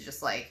 I used to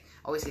just like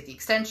always get the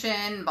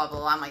extension, blah, blah,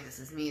 blah. I'm like, this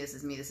is me.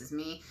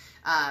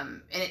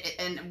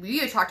 And we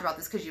had talked about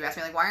this because you asked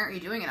me like, why aren't you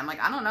doing it? I'm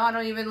like, I don't know. I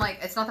don't even like,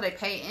 it's not that I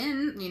pay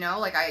in,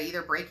 like I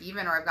either break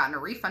even or I've gotten a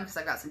refund because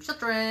I've got some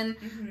children,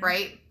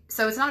 right?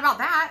 So it's not about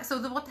that.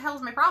 So what the hell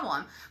is my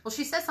problem? Well,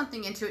 she says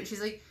something into it.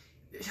 She's like,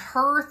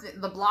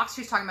 the blocks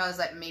she's talking about is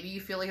that maybe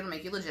you feel like it'll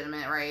make you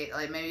legitimate, right?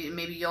 Like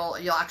maybe you'll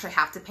actually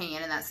have to pay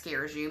in and that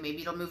scares you.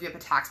 Maybe it'll move you up a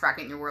tax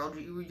bracket in your world.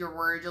 You're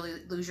worried you'll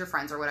lose your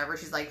friends or whatever.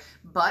 She's like,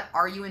 but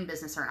are you in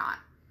business or not?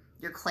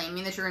 You're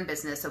claiming that you're in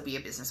business, so be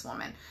a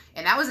businesswoman.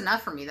 And that was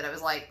enough for me that I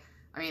was like,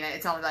 I mean,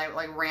 it's not that I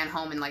like ran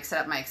home and like set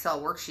up my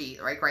Excel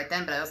worksheet right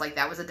then, but I was like,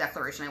 that was a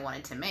declaration I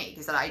wanted to make,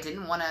 is that I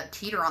didn't want to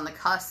teeter on the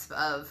cusp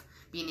of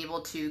being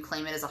able to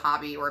claim it as a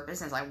hobby or a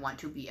business. I want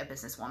to be a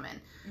businesswoman.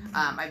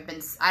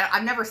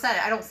 I've never said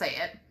it. I don't say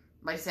it.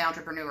 I say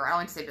entrepreneur. I don't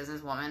like to say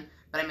businesswoman,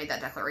 but I made that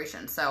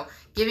declaration. So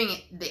giving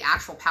it the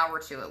actual power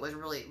to it was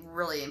really,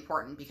 really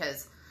important,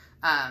 because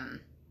I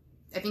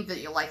think that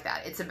you'll like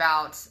that. It's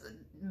about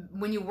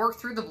when you work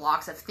through the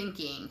blocks of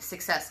thinking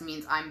success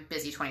means I'm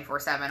busy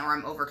 24/7, or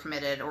I'm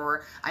overcommitted,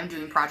 or I'm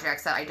doing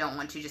projects that I don't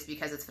want to just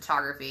because it's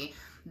photography,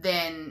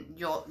 then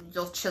you'll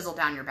chisel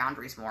down your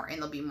boundaries more,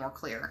 and they'll be more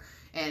clear.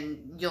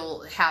 And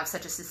you'll have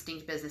such a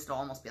succinct business, it'll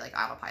almost be like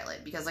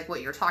autopilot. Because like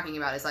what you're talking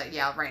about is like,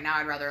 yeah, right now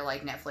I'd rather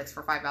like Netflix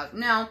for $5.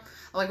 No,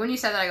 like when you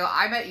said that, I go,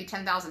 I bet you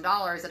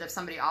 $10,000 that if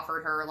somebody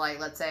offered her like,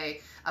 let's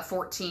say a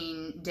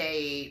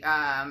 14-day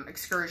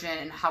excursion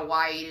in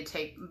Hawaii to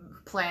take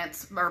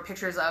plants or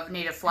pictures of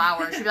native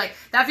flowers, she'd be like,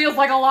 that feels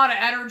like a lot of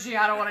energy.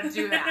 I don't want to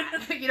do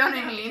that. You know what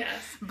I mean?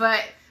 Yes.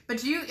 But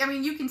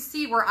you can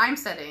see where I'm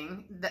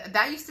setting.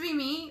 That used to be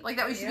me. Like,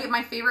 that used to be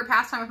my favorite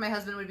pastime with my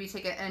husband, would be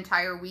take an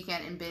entire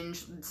weekend and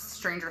binge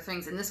Stranger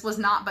Things. And this was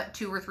not but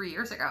 2 or 3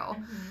 years ago.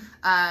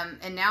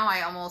 And now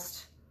I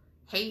almost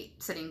hate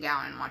sitting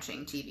down and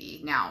watching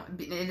TV now.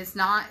 And it's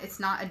not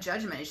a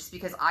judgment. It's just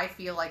because I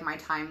feel like my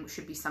time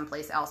should be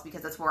someplace else,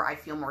 because that's where I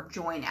feel more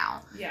joy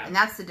now. Yeah. And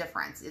that's the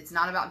difference. It's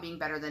not about being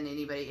better than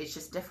anybody. It's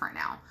just different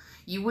now.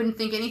 You wouldn't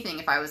think anything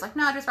if I was like,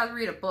 no, I'd just rather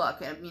read a book,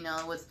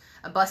 with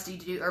a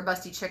busty dude or a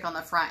busty chick on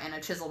the front and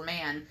a chiseled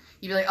man.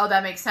 You'd be like, oh,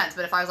 that makes sense.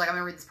 But if I was like, I'm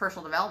going to read this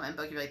personal development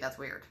book, you'd be like, that's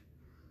weird.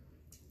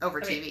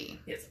 Over TV.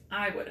 Yes,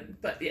 I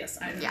wouldn't, but yes,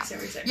 I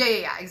understand what you're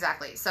saying. Yeah,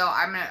 exactly. So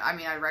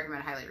I'd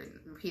recommend highly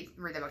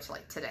read that book to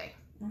like today.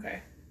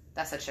 Okay.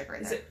 That's a chick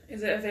right there.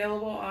 Is it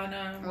available on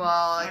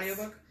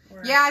audiobook?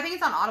 Or? Yeah, I think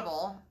it's on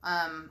Audible.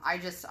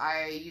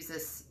 I use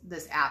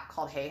this app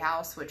called Hay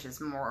House, which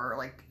is more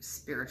like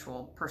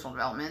spiritual personal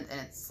development,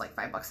 and it's like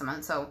 $5 a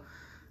month. So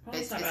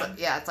it's a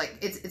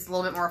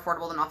little bit more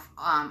affordable than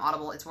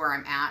Audible. It's where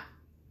I'm at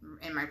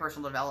in my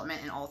personal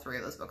development, and all 3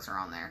 of those books are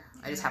on there.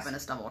 I just happened to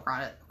stumble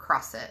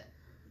across it.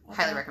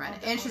 Highly recommend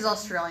it. And she's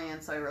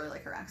Australian, so I really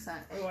like her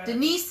accent.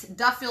 Denise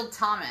Duffield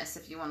Thomas,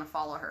 if you want to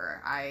follow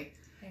her.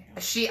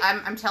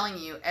 I'm telling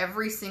you,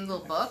 every single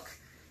book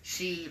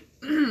she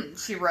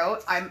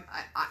wrote, and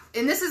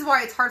this is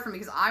why it's hard for me,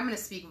 because I'm going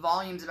to speak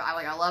volumes about,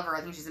 I love her.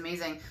 I think she's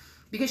amazing,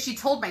 because she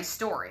told my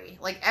story.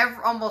 Like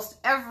almost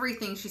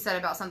everything she said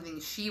about something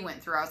she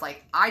went through, I was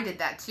like, I did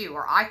that too,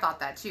 or I thought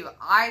that too.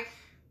 I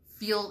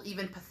feel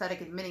even pathetic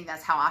admitting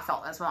that's how I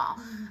felt as well.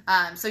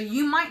 So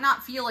you might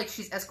not feel like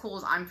she's as cool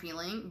as I'm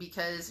feeling,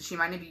 because she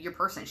might not be your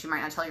person. She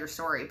might not tell your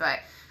story, but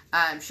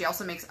she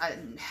also makes a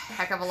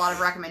heck of a lot of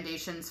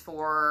recommendations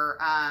for,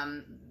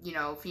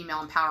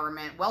 female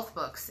empowerment wealth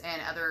books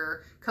and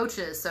other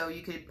coaches. So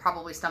you could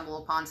probably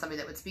stumble upon somebody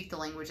that would speak the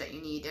language that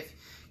you need if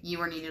you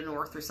were needing to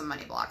work through some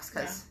money blocks,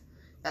 because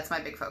that's my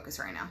big focus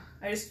right now.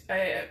 I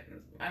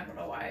don't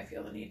know why I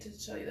feel the need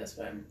to tell you this,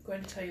 but I'm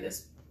going to tell you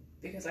this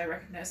because I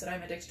recognize that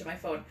I'm addicted to my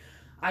phone.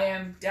 I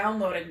am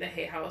downloading the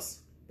Hay House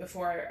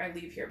before I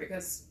leave here,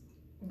 because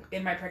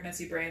in my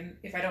pregnancy brain,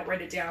 if I don't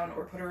write it down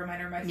or put a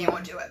reminder in my phone, you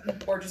won't do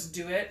it, or just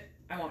do it,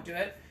 I won't do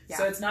it. Yeah.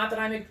 So it's not that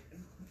I'm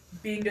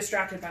being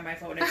distracted by my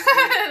phone. It's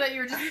that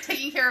you're just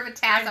taking care of a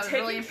task that was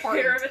really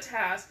important. Taking care of a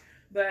task,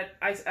 but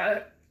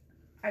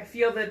I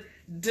feel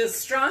the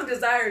strong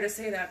desire to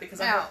say that, because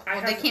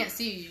they can't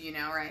see you,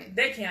 right?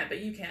 They can't, but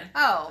you can.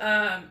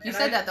 Oh, you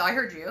said that though. I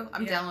heard you.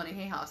 I'm downloading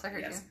Hay House. I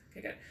heard you.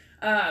 Okay, good.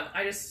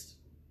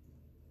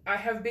 I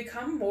have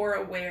become more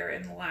aware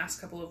in the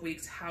last couple of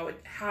weeks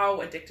how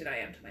addicted I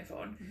am to my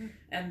phone,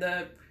 and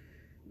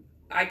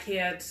I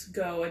can't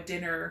go a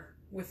dinner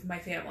with my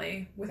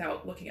family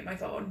without looking at my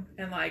phone.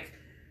 And I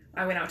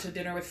went out to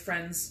dinner with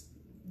friends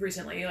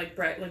recently,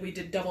 Brett, we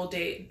did double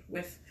date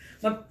with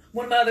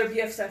one of my other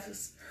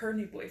BFFs, her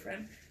new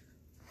boyfriend.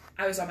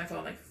 I was on my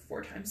phone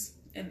 4 times.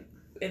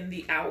 in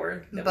the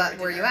hour. But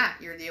where you at?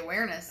 You're the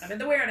awareness. I'm in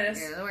the awareness.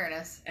 You're the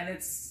awareness. And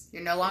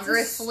you're no longer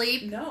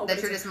asleep. No.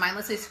 That you're just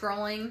mindlessly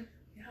scrolling.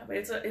 Yeah, but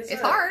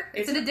it's hard.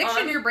 It's an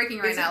addiction you're breaking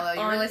right now,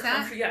 though. You realize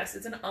that? Yes,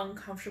 it's an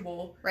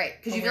uncomfortable. Right,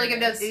 because you feel like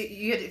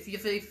you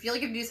feel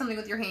like you have to do something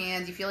with your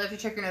hands. You feel like you have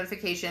to check your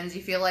notifications.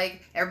 You feel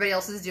like everybody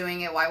else is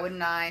doing it. Why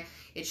wouldn't I?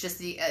 It's just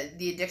the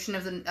addiction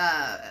of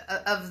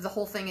the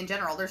whole thing in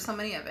general. There's so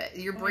many of it.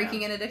 You're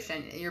breaking an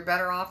addiction. You're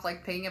better off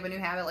like picking up a new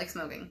habit like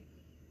smoking.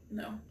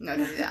 No, don't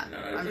do that. No,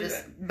 I'm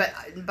just, but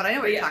I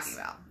know what you're talking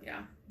about.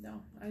 Yeah,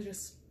 no,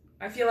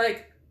 I feel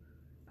like,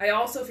 I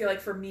also feel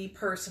like for me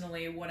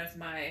personally,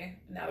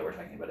 now that we're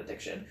talking about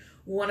addiction,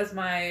 one of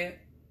my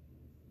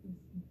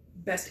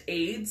best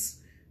aids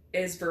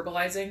is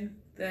verbalizing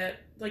that,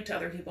 like, to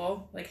other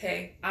people, like,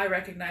 hey, I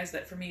recognize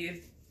that for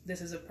me,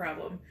 this is a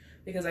problem,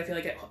 because I feel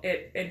like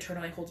it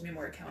internally holds me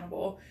more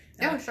accountable.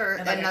 Oh, sure.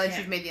 And now that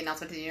you've made the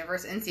announcement to the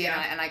universe,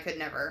 and I could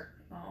never.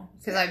 Oh,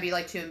 because I'd be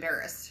like too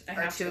embarrassed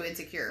or too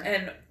insecure.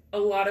 And a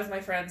lot of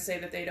my friends say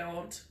that they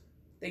don't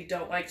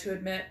like to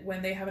admit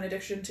when they have an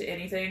addiction to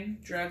anything: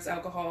 drugs,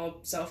 alcohol,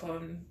 cell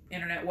phone,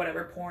 internet,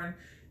 whatever, porn.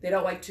 They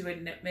don't like to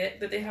admit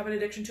that they have an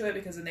addiction to it,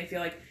 because then they feel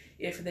like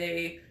if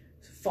they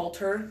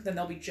falter, then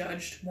they'll be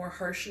judged more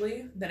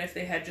harshly than if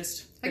they had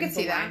just been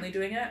blindly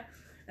doing it.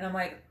 And I'm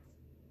like,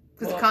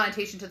 because the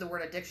connotation to the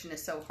word addiction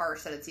is so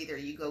harsh that it's either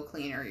you go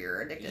clean or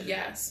you're addicted.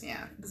 Yes.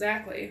 Yeah.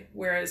 Exactly.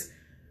 Whereas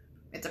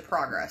it's a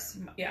progress.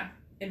 Yeah.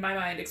 In my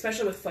mind,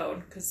 especially with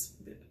phone, because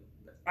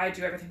I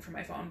do everything from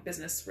my phone,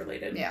 business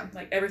related. Yeah.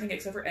 Like everything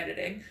except for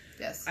editing.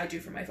 Yes. I do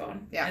from my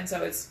phone. Yeah. And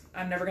so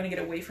I'm never going to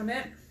get away from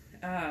it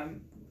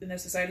in the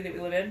society that we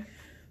live in.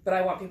 But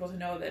I want people to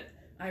know that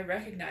I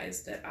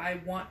recognize that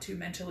I want to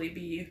mentally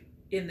be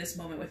in this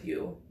moment with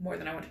you more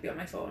than I want to be on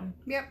my phone.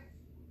 Yep.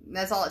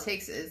 That's all it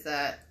takes is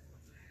that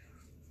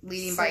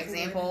leading by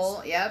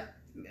example. Yep.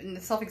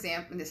 And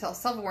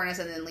self-awareness,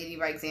 and then leading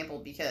by example,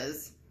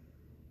 because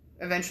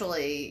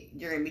eventually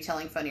you're going to be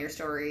telling funnier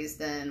stories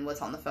than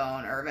what's on the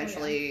phone, or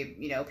eventually,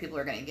 people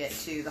are going to get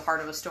to the heart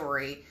of a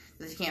story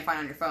that you can't find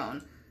on your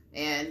phone,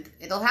 and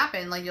it'll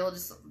happen. Like you'll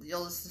just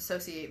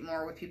associate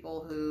more with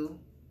people who,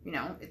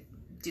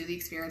 do the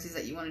experiences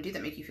that you want to do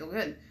that make you feel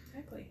good.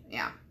 Exactly.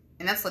 Yeah.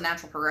 And that's the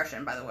natural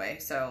progression, by the way.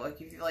 So, like,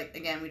 if you're like,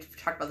 again, we've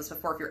talked about this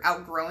before, if you're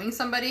outgrowing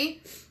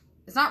somebody,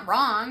 it's not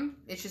wrong.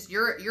 It's just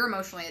you're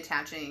emotionally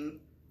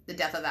attaching the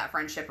death of that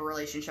friendship or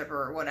relationship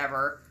or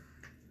whatever.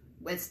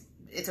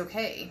 It's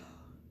okay.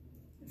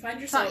 Find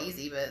yourself. It's not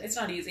easy, but it's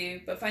not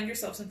easy. But find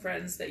yourself some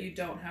friends that you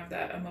don't have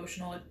that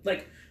emotional,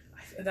 like,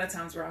 that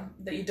sounds wrong,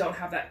 that you don't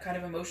have that kind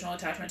of emotional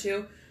attachment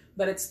to.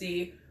 But it's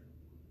the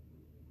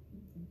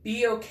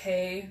be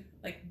okay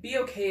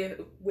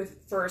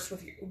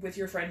with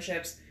your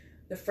friendships,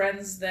 the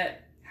friends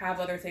that have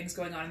other things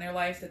going on in their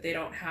life that they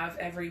don't have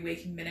every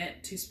waking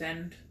minute to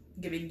spend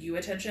giving you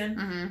attention.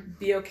 Mm-hmm.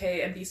 Be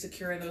okay and be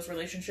secure in those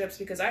relationships,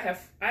 because I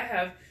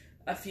have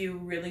a few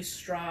really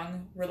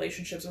strong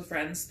relationships with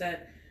friends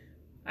that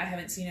I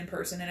haven't seen in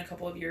person in a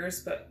couple of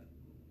years, but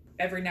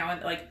every now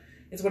and like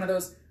it's one of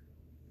those,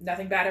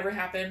 nothing bad ever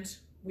happened.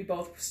 We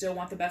both still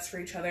want the best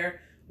for each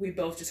other. We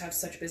both just have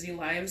such busy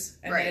lives,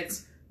 and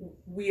that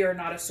we are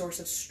not a source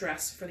of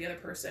stress for the other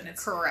person.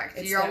 It's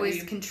correct. You're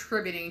always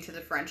contributing to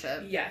the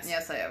friendship.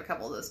 Yes, I have a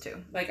couple of those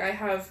too. Like I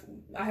have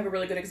a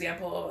really good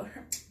example.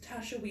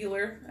 Tasha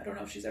Wheeler. I don't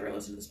know if she's ever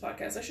listened to this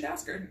podcast. I should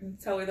ask her and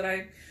tell her that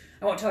I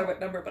won't tell her what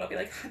number, but I'll be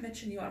like, I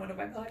mentioned you on one of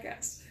my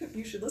podcasts.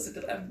 You should listen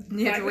to them.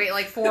 You have to wait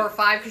like 4 or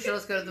 5 because she'll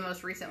just go to the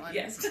most recent one.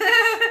 Yes.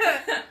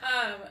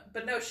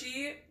 But no,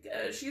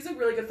 she's a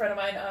really good friend of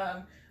mine.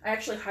 I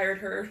actually hired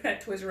her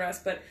at Toys R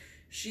Us, but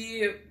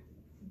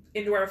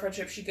into our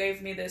friendship, she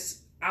gave me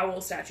this owl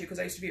statue because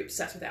I used to be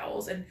obsessed with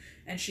owls, and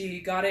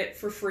she got it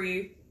for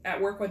free at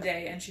work one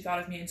day, and she thought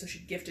of me, and so she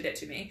gifted it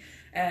to me.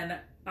 And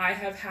I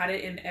have had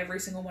it in every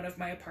single one of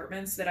my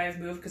apartments that I've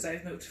moved, because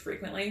I've moved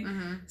frequently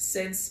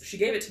since she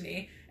gave it to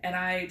me. And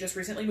I just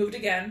recently moved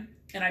again,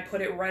 and I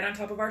put it right on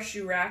top of our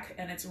shoe rack,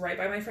 and it's right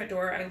by my front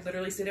door. I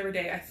literally see it every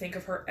day. I think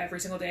of her every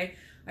single day.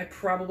 I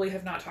probably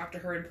have not talked to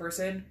her in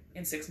person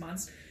in 6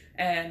 months.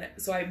 And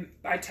so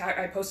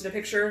I posted a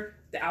picture.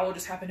 The owl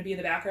just happened to be in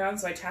the background,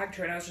 so I tagged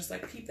her, and I was just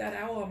like, peep that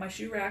owl on my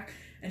shoe rack.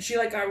 And she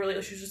got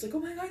really, she was just like, oh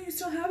my god, you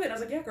still have it. And I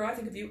was like, yeah, girl, I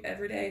think of you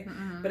every day.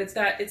 Mm-hmm. But it's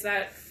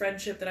that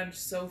friendship that I'm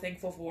so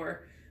thankful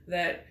for,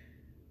 that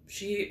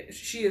she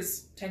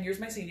is 10 years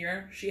my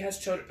senior. She has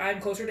children. I'm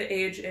closer to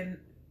age and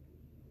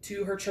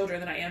to her children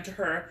than I am to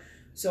her.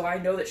 So I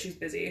know that she's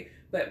busy,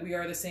 but we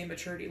are the same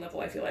maturity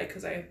level, I feel like,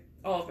 because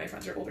all of my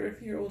friends are older.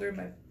 You're older,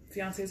 my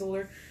fiance is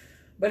older.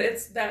 But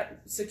it's that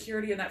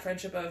security and that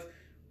friendship of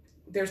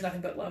there's nothing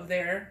but love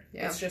there.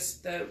 Yeah. It's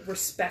just the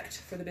respect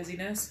for the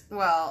busyness.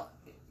 Well,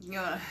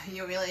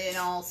 you really, in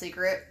all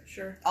secret,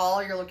 sure,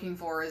 all you're looking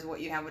for is what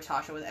you have with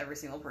Tasha with every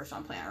single person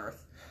on planet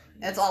Earth.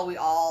 That's all we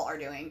all are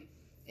doing,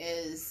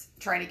 is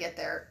trying to get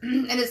there.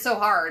 And it's so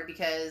hard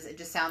because it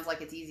just sounds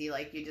like it's easy.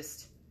 Like you're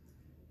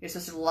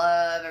supposed to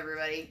love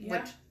everybody.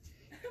 Yeah.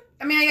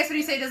 I mean, I guess when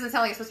you say it doesn't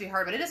sound like it's supposed to be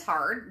hard, but it is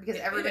hard because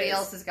everybody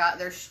else has got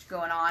their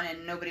going on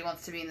and nobody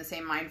wants to be in the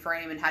same mind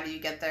frame. And how do you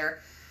get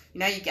there?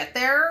 You get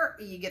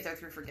there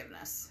through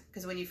forgiveness.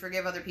 Because when you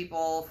forgive other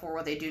people for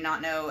what they do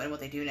not know and what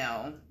they do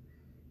know,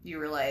 you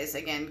realize,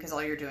 again, because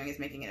all you're doing is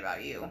making it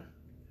about you.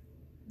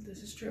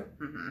 This is true.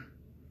 Mm-hmm.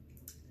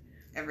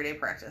 Everyday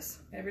practice.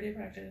 Everyday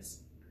practice.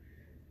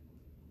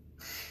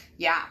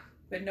 Yeah.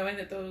 But knowing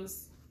that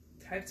those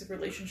types of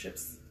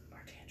relationships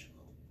are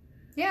tangible.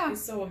 Yeah.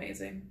 Is so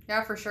amazing.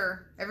 Yeah, for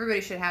sure.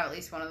 Everybody should have at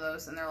least one of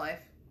those in their life.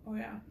 Oh,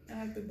 yeah. And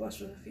I've been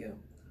blessed with a few.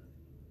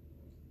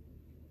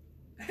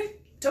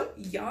 Don't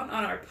yawn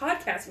on our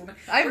podcast, woman.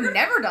 I've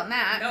never done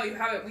that. No, you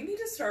haven't. We need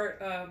to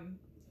start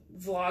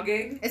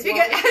vlogging. It's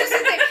because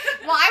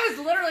I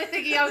was literally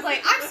thinking, I was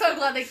like, I'm so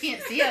glad they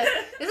can't see us.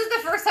 This is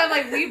the first time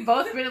like we've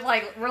both been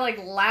like we're like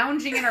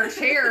lounging in our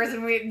chairs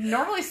and we're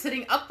normally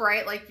sitting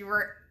upright like you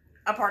were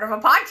a part of a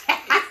podcast.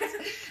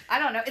 I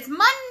don't know. It's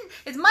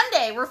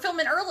Monday. We're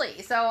filming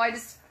early, so I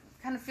just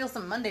kind of feel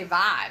some Monday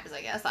vibes.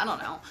 I guess I don't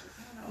know.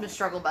 I'm just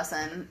struggle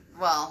bussing.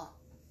 Well,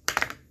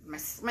 my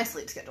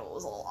sleep schedule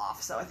was a little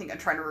off, so I think I'm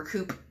trying to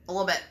recoup a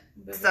little bit.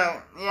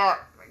 So yeah,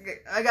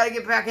 I got to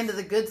get back into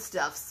the good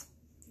stuffs.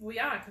 Well,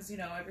 yeah, because,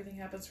 everything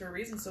happens for a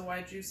reason, so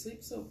why do you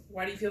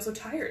feel so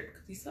tired?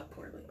 Because you slept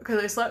poorly.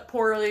 Because I slept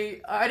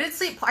poorly. I didn't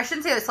sleep, I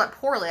shouldn't say I slept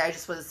poorly, I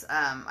just was,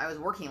 I was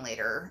working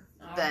later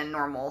than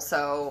normal,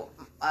 so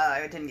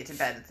I didn't get to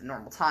bed at the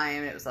normal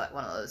time. It was like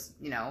one of those,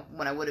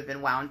 when I would have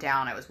been wound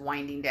down, I was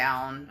winding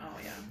down. Oh,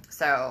 yeah.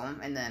 So,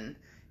 and then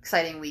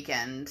exciting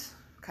weekend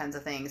kinds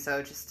of things,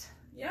 so just...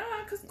 Yeah,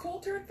 because Cole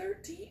turned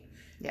 13.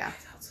 Yeah. I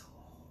felt so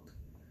old.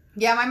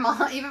 Yeah, my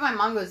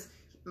mom goes...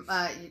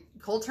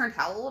 Cole turned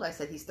how old? I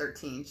said he's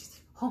 13. She's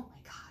like, oh my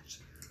gosh.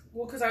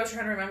 Well, because I was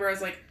trying to remember, I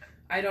was like,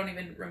 I don't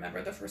even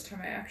remember the first time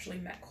I actually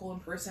met Cole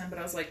in person, but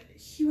I was like,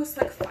 he was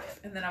like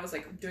 5. And then I was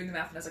like doing the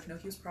math and I was like, no,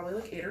 he was probably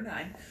like 8 or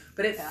 9.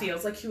 But it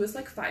feels like he was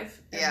like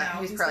 5. And yeah, now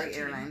he's probably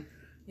 13. 8 or 9.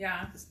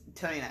 Yeah.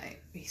 Tony and I,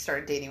 he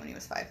started dating when he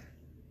was 5.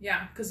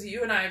 Yeah, because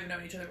you and I have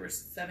known each other for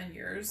 7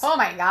 years. Oh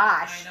my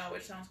gosh. I know,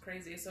 which sounds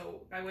crazy.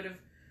 So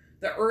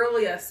the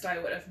earliest I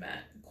would have met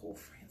Cole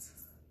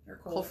Francis. Or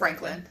Cole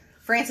Franklin.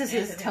 Francis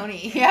is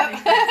Anthony. Tony. Anthony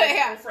Yep.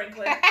 yeah. Cole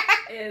Franklin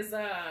is,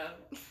 I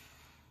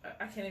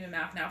can't even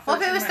math now.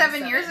 Well, if it was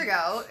 7 years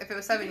ago, it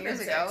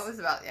was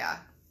about, yeah.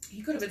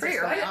 He could have been pretty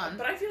early on.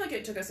 But I feel like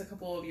it took us a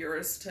couple of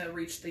years to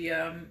reach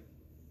the,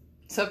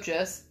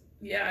 Subjust.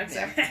 Yeah,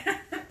 exactly.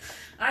 Yeah.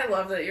 I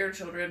love that your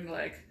children,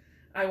 like,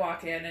 I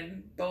walk in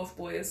and both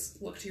boys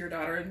look to your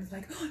daughter and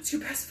like, oh, it's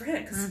your best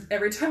friend. Because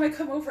every time I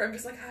come over, I'm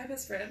just like, hi,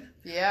 best friend.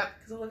 Yep.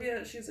 Because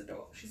Olivia, she's a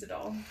doll. She's a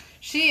doll.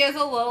 She is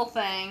a little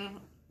thing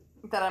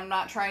that I'm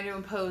not trying to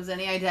impose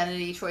any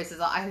identity choices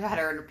on. I had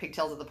her in her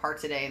pigtails at the park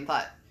today and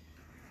thought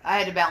I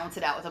had to balance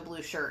it out with a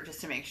blue shirt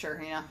just to make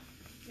sure, You know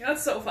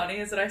what's so funny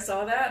is that I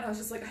saw that and I was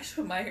just like, I should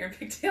put my hair in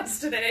pigtails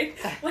today.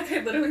 Like, I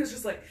literally was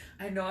just like,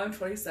 I know I'm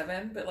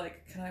 27, but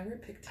like, can I wear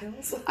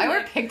pigtails? I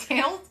wear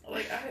pigtails?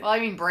 Well, I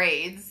mean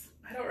braids.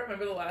 I don't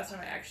remember the last time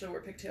I actually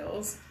wore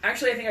pigtails.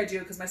 Actually, I think I do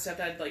because my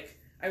stepdad, like,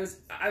 I was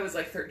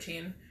like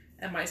 13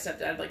 and my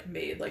stepdad, like,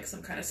 made, like,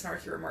 some kind of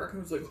snarky remark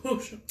and was like,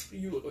 oh,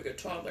 you look like a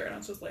toddler. And I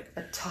was just like...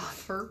 A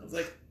toddler? I was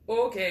like,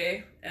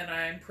 okay. And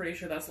I'm pretty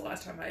sure that's the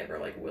last time I ever,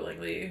 like,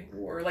 willingly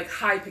wore, like,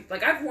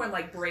 like, I've worn,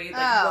 like, braids,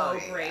 like, low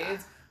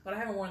braids. But I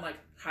haven't worn, like,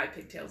 high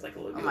pigtails like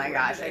Olivia. Oh my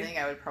gosh, I think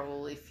I would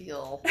probably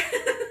feel...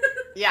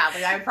 Yeah,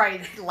 like I would probably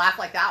laugh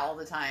like that all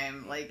the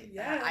time. Like,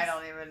 yes. I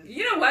don't even...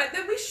 You know what?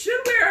 Then we should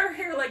wear our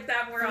hair like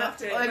that more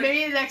often. Like,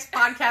 maybe the next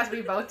podcast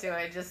we both do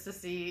it just to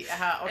see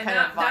what kind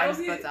of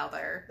vibes puts out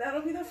there.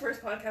 That'll be the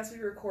first podcast we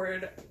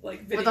record,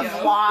 like, video. With a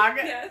vlog?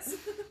 Yes.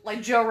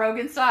 Like Joe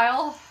Rogan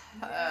style?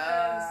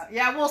 Yes.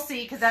 Yeah, we'll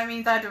see, because that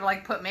means I have to,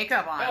 like, put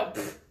makeup on. Oh,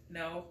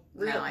 no.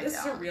 This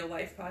is a real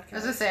life podcast. I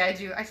was gonna say, I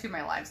do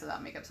my lives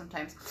without makeup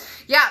sometimes.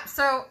 Yeah,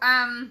 so,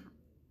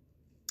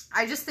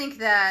 I just think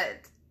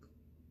that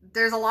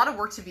there's a lot of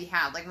work to be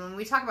had. Like, when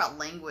we talk about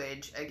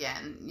language,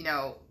 again,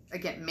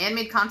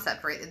 man-made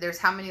concept, right? There's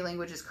how many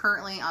languages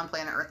currently on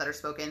planet Earth that are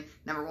spoken,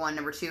 number one.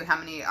 Number two, how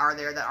many are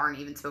there that aren't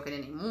even spoken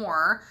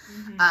anymore?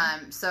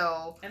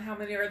 Mm-hmm. And how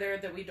many are there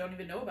that we don't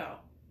even know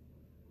about?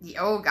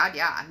 Oh, God,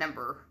 yeah.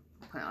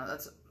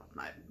 That's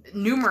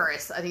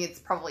numerous. I think it's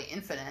probably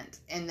infinite.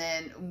 And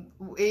then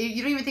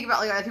you don't even think about,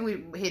 like, I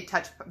think we had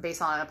touched base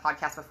on a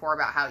podcast before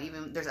about how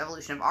even there's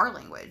evolution of our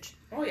language.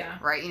 Oh, yeah.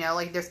 Right?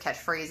 Like, there's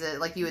catchphrases.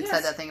 Like, you had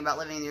said that thing about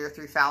living in the year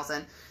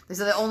 3000. This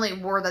is the only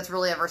word that's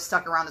really ever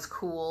stuck around is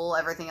cool.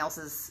 Everything else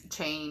has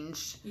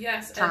changed.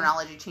 Yes.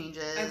 Terminology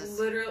changes. I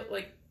literally,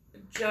 like,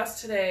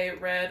 just today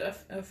read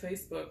a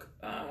Facebook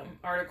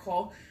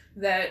article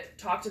that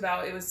talked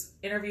about, it was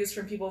interviews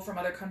from people from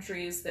other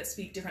countries that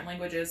speak different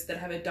languages that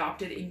have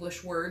adopted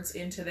English words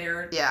into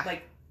their,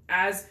 like,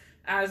 as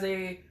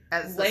a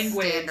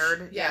language.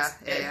 Standard. Yes.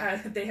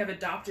 They have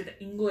adopted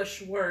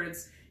English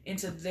words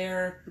into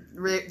their...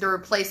 They're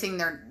replacing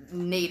their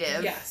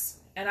native. Yes.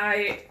 And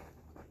I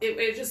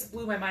it just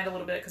blew my mind a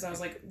little bit because I was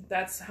like,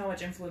 that's how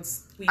much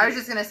influence I was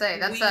just going to say,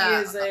 that's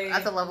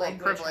a level of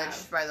privilege,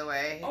 have. by the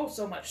way. Oh,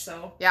 so much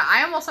so. Yeah,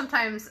 I almost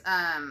sometimes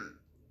am,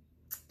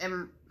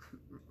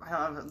 I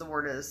don't know if the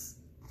word is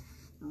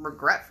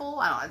regretful.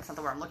 I don't know, it's not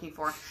the word I'm looking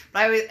for.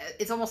 But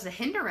it's almost a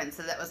hindrance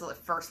that was the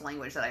first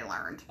language that I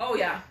learned. Oh,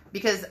 yeah.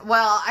 Because,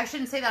 well, I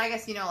shouldn't say that. I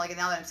guess, you know, like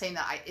now that I'm saying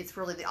that, it's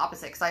really the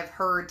opposite. Because I've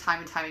heard time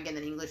and time again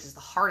that English is the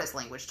hardest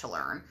language to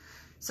learn.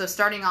 So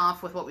starting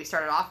off with what we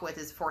started off with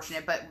is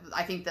fortunate. But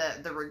I think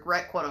the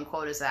regret, quote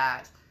unquote, is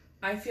that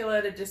I feel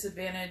at a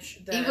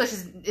disadvantage that English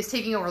is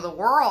taking over the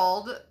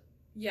world.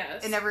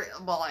 Yes. And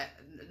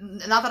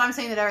not that I'm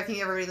saying that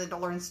everybody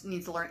that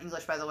needs to learn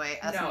English, by the way.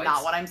 That's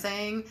not what I'm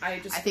saying. I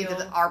think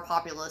that our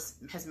populace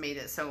has made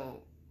it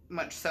so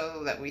much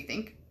so that we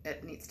think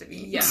it needs to be.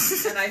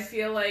 Yes, and I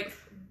feel like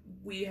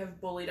we have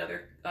bullied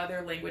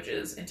other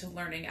languages into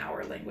learning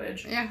our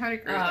language. Yeah, I'd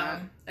agree with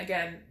that.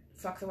 Again,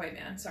 fuck the white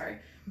man, sorry.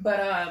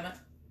 But,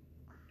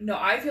 no,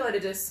 I feel at a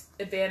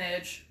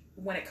disadvantage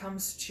when it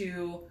comes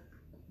to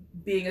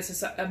being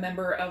a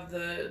member of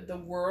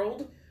the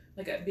world,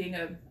 like being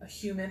a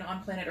human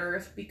on planet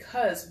Earth,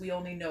 because we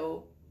only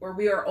know, or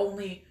we are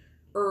only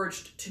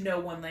urged to know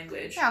one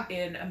language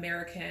in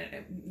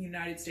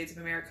United States of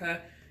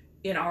America,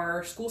 in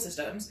our school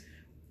systems.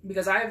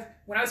 Because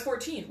when I was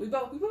 14, we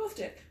both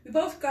did. We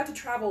both got to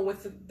travel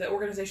with the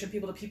organization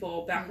People to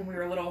People back when we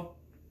were little.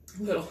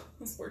 I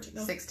was 14.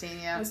 No, 16,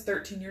 yeah. It was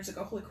 13 years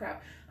ago. Holy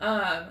crap.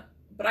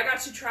 But I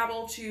got to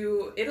travel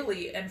to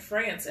Italy and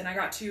France, and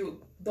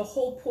the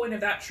whole point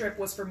of that trip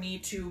was for me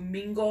to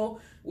mingle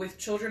with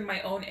children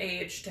my own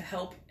age to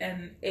help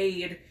and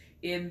aid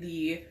in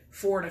the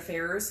foreign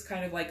affairs,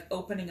 kind of like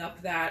opening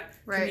up that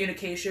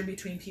communication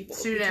between people.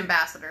 Student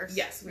ambassadors.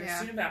 Yes, we were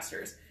student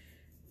ambassadors.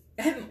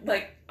 And,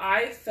 like,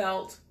 I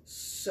felt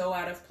so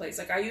out of place.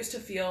 Like, I used to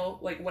feel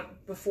like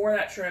before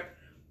that trip,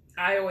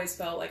 I always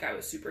felt like I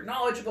was super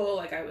knowledgeable,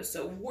 like I was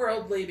so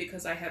worldly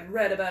because I had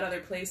read about other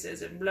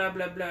places and blah,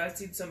 blah, blah. I'd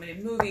seen so many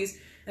movies.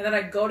 And then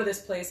I'd go to this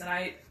place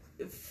and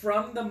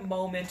from the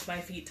moment my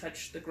feet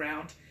touched the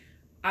ground,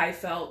 I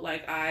felt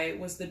like I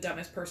was the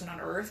dumbest person on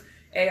earth.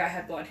 I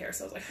had blonde hair,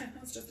 so I was like, I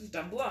was just a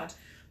dumb blonde.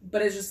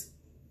 But it's just,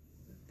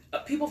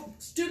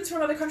 students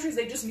from other countries,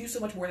 they just knew so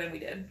much more than we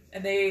did.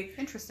 And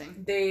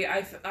Interesting.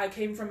 I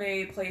came from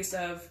a place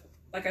of,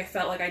 like, I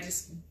felt like I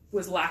just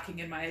was lacking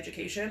in my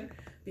education.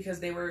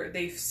 Because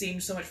they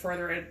seemed so much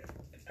farther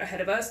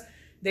ahead of us.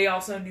 They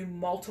also knew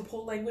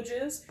multiple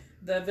languages.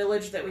 The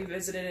village that we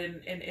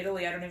visited in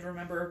Italy, I don't even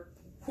remember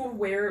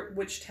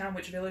which town,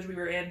 which village we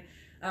were in.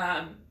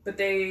 But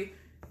they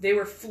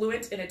were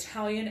fluent in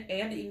Italian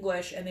and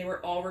English, and they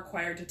were all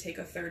required to take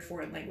a third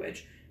foreign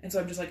language. And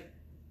so I'm just like,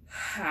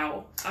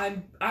 how? But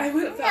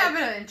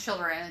in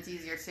children, it's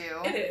easier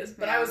too. It is,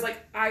 but I was like,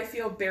 I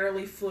feel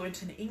barely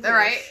fluent in English.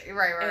 Right.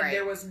 And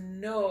there was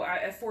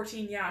at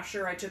 14, yeah,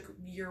 sure, I took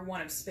year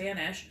 1 of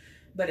Spanish,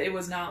 but it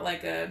was not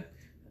like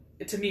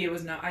to me, it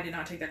was not, I did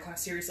not take that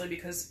class seriously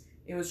because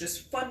it was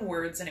just fun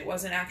words, and it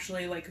wasn't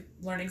actually like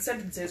learning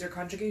sentences or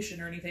conjugation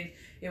or anything.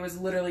 It was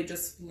literally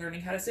just learning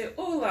how to say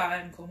hola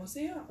and como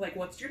se llama, like,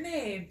 what's your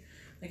name?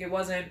 Like, it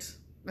wasn't...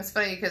 It's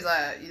funny because,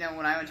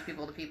 when I went to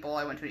People,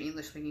 I went to an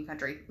English-speaking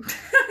country.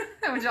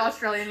 I went to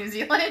Australia and New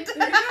Zealand.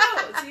 There you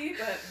go. See,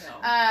 but no.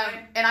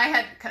 And I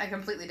had a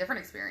completely different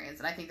experience,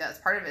 and I think that's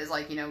part of it is,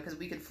 like, because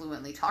we could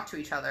fluently talk to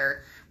each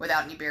other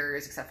without any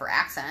barriers except for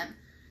accent.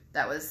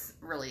 That was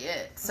really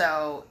it.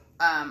 So,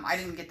 I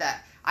didn't get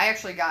that. I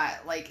actually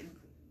got, like,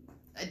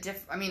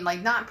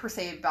 not per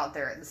se about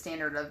the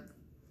standard of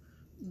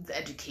the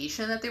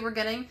education that they were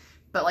getting,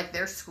 but, like,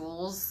 their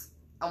schools...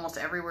 almost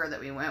everywhere that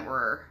we went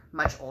were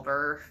much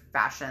older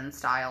fashion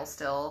style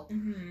still.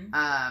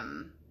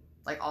 Mm-hmm.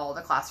 Like all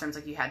the classrooms,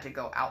 like you had to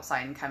go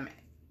outside and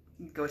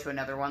go to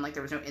another one. Like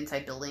there was no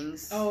inside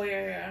buildings. Oh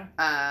yeah.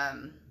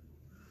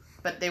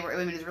 But it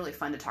was really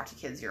fun to talk to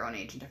kids your own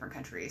age in different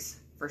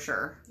countries for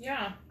sure.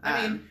 Yeah.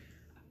 I mean,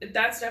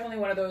 that's definitely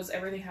one of those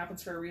everything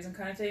happens for a reason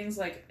kind of things.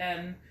 Like,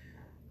 and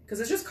because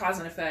it's just cause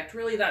and effect.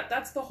 Really,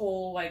 that's the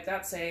whole, like,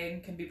 that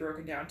saying can be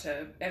broken down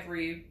to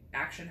every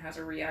action has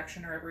a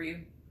reaction, or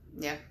every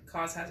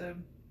cause has a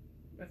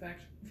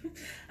effect.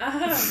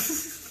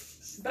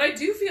 But I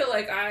do feel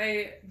like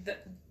I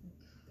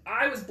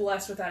was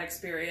blessed with that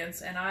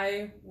experience, and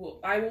I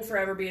will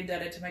forever be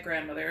indebted to my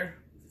grandmother,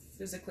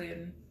 physically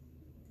and,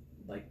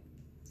 like,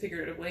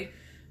 figuratively,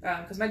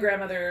 because my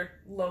grandmother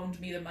loaned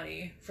me the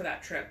money for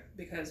that trip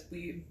because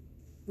we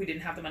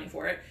didn't have the money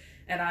for it,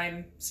 and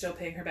I'm still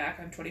paying her back.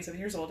 I'm 27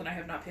 years old, and I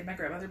have not paid my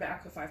grandmother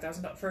back for a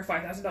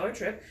 $5,000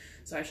 trip,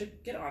 so I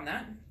should get on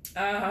that.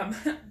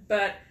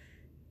 But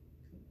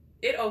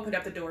it opened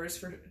up the doors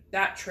for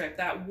that trip,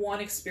 that one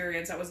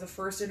experience. That was the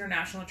first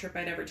international trip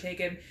I'd ever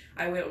taken.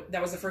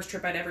 That was the first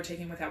trip I'd ever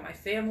taken without my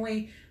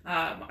family.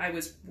 I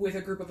was with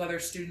a group of other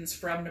students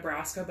from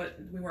Nebraska, but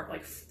we weren't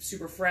like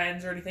super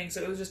friends or anything.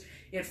 So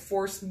it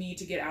forced me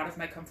to get out of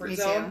my comfort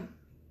zone.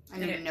 Too. I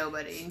knew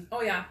nobody.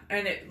 Oh yeah,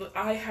 and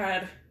I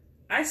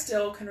I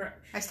still can.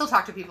 I still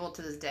talk to people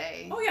to this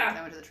day. Oh yeah, that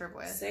I went to the trip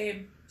with.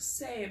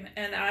 Same,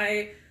 and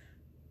I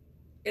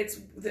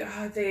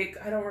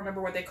don't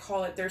remember what they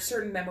call it. There's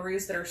certain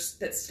memories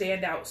that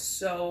stand out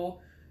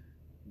so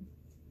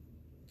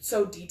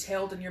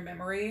detailed in your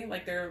memory.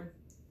 Like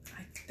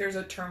there's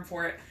a term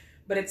for it,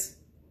 but it's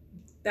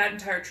that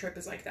entire trip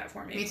is like that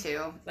for me. Me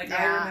too. Like yeah.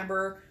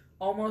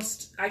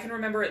 I can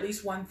remember at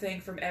least one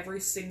thing from every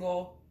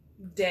single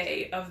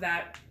day of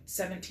that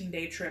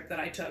 17-day trip that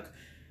I took.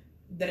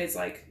 That is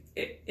like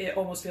it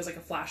almost feels like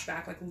a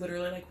flashback. Like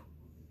literally like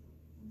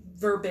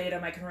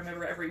verbatim, I can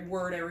remember every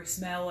word, every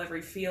smell,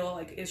 every feel.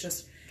 Like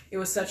it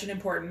was such an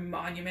important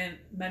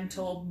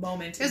monumental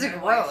moment. It was a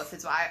growth.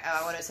 It's why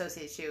I would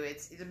associate you.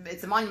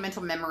 It's a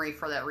monumental memory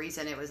for that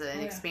reason. It was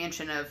an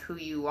expansion of who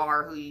you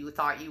are, who you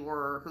thought you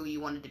were, who you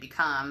wanted to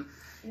become.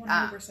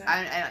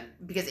 100%.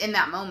 Because in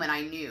that moment,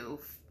 I knew.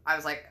 I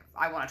was like,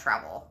 I want to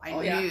travel. I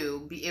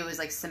knew it was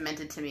like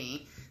cemented to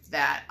me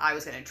that I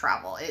was going to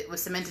travel. It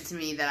was cemented to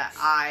me that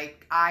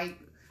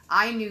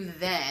I knew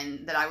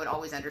then that I would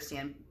always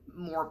understand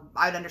more.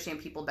 I would understand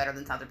people better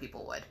than other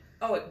people would.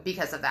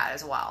 Because of that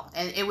as well.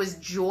 And it was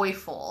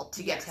joyful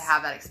to get to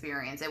have that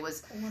experience. It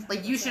was 100%.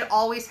 Like you should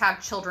always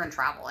have children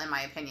travel, in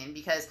my opinion,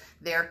 because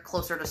they're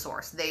closer to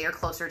source. They are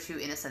closer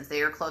to innocence.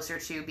 They are closer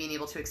to being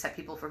able to accept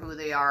people for who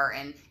they are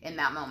and in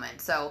that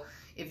moment. So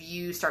if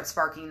you start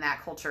sparking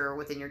that culture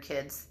within your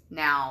kids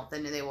now,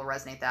 then they will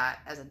resonate that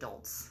as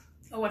adults.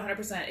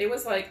 100%. It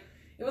was like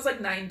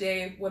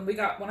 9-day when I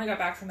got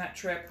back from that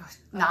trip.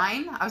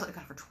 9? I was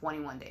gone for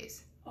 21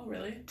 days. Oh,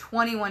 really?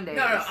 21 days.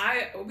 No,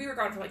 we were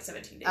gone for like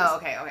 17 days. Oh,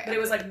 okay. But it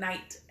was like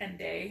night and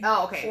day.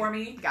 Oh, okay. For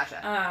me.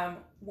 Gotcha.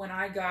 When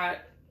I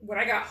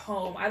got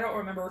home, I don't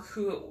remember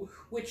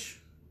which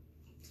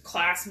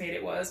classmate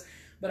it was,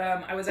 but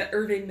I was at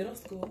Irving Middle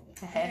School.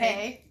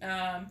 Hey.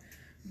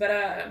 But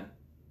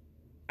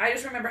I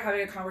just remember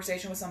having a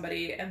conversation with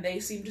somebody, and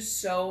they seemed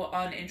just so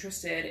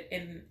uninterested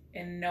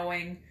in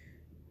knowing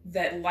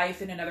that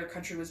life in another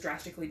country was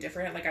drastically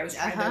different. Like I was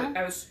trying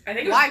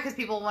to, why? Because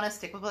people want to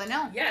stick with what they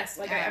know. Yes.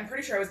 Like I'm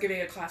pretty sure I was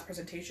giving a class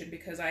presentation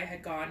because I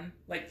had gone,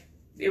 like,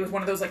 it was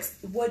one of those, like,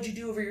 what'd you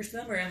do over your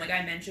summer? And like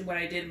I mentioned what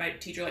I did. My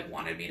teacher like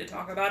wanted me to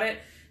talk about it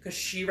because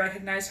she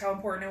recognized how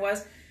important it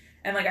was.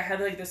 And like I had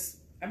like this,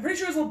 I'm pretty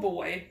sure it was a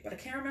boy, but I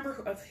can't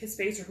remember of his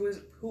face or who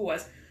it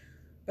was.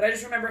 But I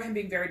just remember him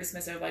being very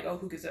dismissive, like, oh,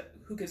 who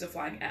gives a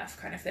flying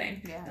F kind of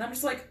thing. Yeah. And I'm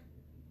just like,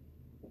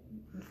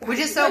 which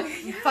is so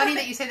funny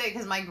that you say that,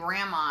 because my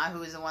grandma,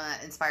 who is the one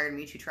that inspired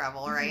me to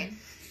travel, right? Mm-hmm.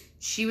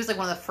 She was like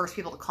one of the first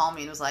people to call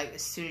me and was like,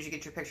 as soon as you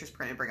get your pictures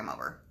printed, bring them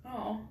over.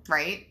 Oh.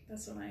 Right?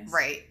 That's so nice.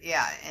 Right.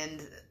 Yeah.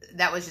 And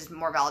that was just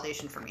more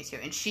validation for me too.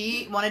 And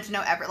she wanted to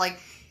know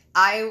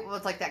I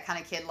was like that kind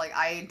of kid. Like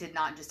I did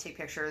not just take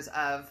pictures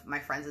of my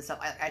friends and stuff.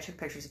 I took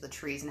pictures of the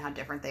trees and how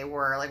different they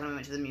were. Like when we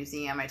went to the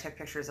museum, I took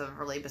pictures of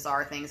really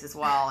bizarre things as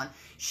well. And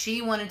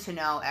she wanted to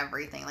know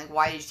everything. Like,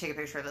 why did you take a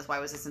picture of this? Why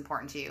was this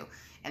important to you?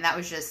 And that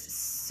was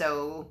just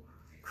so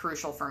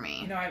crucial for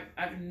me. You know,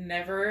 I've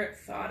never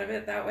thought of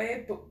it that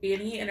way, but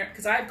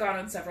because I've gone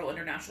on several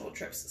international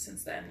trips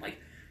since then. Like,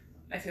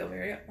 I feel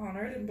very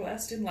honored and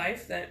blessed in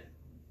life that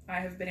I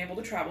have been able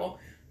to travel.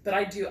 But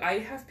I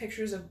have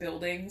pictures of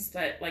buildings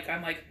that, like,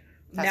 I'm like,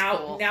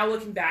 cool. Now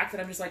looking back,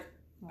 that I'm just like,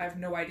 I have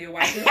no idea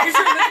why I took a picture of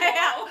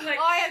that wall. Like,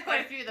 I had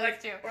quite a few of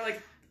those too. Or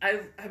like,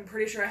 I'm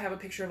pretty sure I have a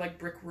picture of like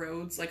brick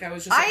roads. Like I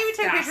was just. I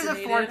even took pictures of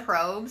Ford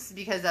Probes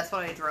because that's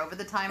what I drove at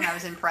the time, and I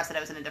was impressed that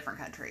I was in a different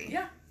country.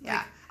 Yeah. Yeah.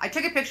 Like, I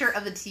took a picture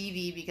of the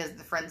TV because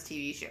the Friends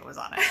TV show was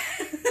on it.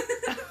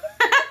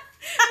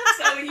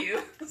 So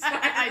you.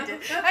 I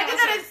did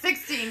that at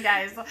 16,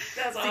 guys. That's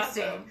 16.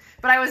 Awesome.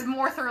 But I was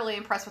more thoroughly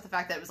impressed with the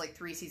fact that it was like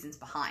 3 seasons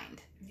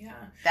behind. Yeah.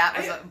 That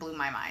was what blew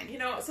my mind. You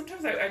know,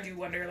 sometimes I do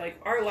wonder, like,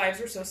 our lives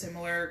were so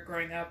similar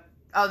growing up.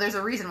 Oh, there's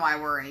a reason why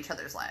we're in each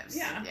other's lives.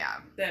 Yeah.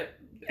 Yeah.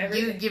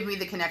 You give me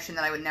the connection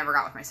that I would never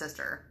got with my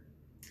sister.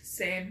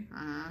 Same.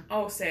 Mm-hmm.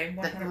 Oh, same.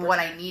 100%. What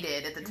I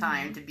needed at the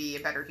time to be a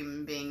better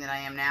human being than I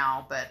am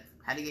now, but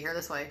had to get here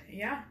this way.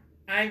 Yeah.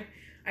 I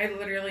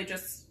literally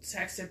just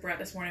texted Brett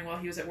this morning while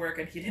he was at work,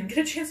 and he didn't get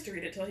a chance to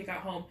read it till he got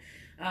home.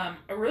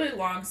 A really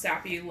long,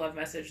 sappy love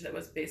message that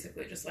was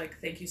basically just like,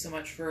 thank you so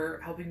much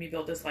for helping me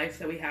build this life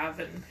that we have,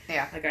 and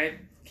like, I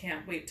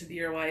can't wait to be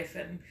your wife.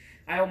 And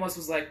I almost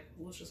was like,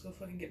 let's just go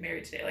fucking get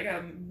married today.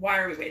 Like, why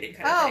are we waiting?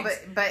 Kind of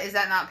thing. But is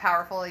that not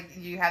powerful? Like,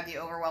 you have the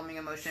overwhelming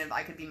emotion of,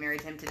 I could be married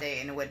to him today,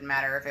 and it wouldn't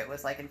matter if it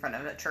was like in front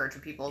of a church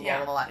with people,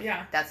 blah, blah, blah.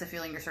 Yeah. That's the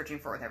feeling you're searching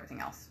for with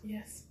everything else.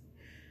 Yes.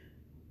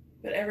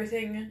 But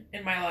everything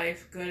in my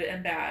life, good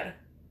and bad,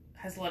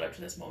 has led up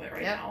to this moment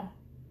right now.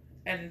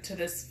 And to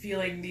this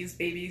feeling these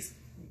babies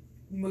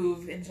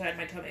move inside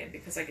my tummy,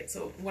 because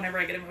whenever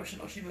I get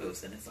emotional, she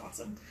moves, and it's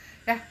awesome.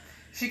 Yeah.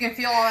 She can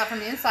feel all that from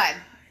the inside.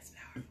 It's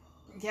powerful.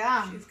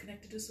 Yeah. She's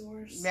connected to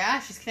Source. Yeah,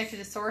 she's connected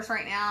to Source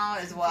right now,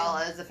 as well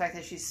as the fact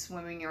that she's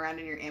swimming around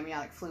in your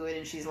amniotic fluid,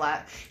 and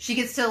she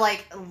gets to,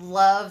 like,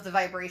 love the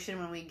vibration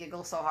when we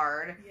giggle so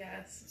hard.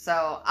 Yes.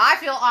 So I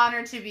feel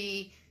honored to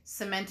be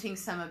cementing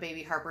some of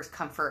baby Harper's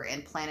comfort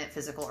in planet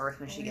physical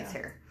Earth when she gets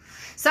here.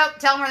 So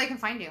tell them where they can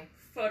find you.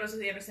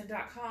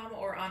 Photoswithanderson.com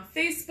or on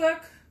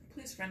Facebook.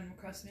 Please friend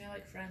request me. I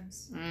like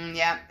friends.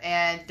 Yeah,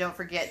 and don't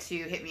forget to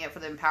hit me up for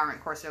the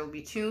empowerment course. There will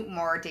be 2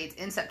 more dates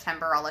in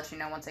September. I'll let you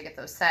know once I get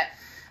those set.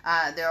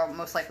 There will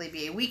most likely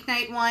be a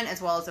weeknight one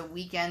as well as a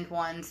weekend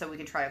one, so we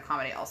can try to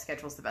accommodate all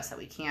schedules the best that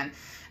we can.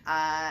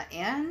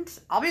 And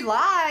I'll be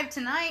live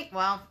tonight.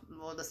 Well,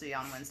 this will be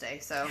on Wednesday,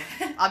 so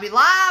I'll be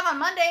live on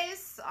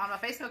Mondays on my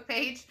Facebook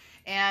page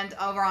and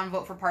over on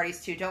Vote for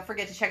Parties too. Don't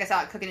forget to check us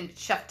out at Cooking in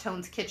Chef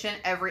Tone's Kitchen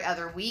every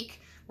other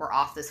week. We're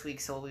off this week,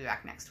 so we'll be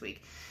back next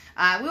week.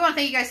 We want to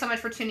thank you guys so much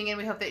for tuning in.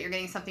 We hope that you're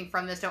getting something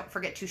from this. Don't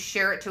forget to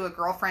share it to a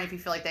girlfriend if you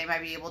feel like they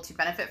might be able to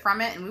benefit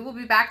from it. And we will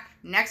be back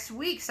next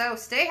week. So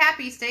stay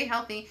happy, stay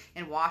healthy,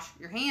 and wash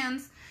your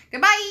hands.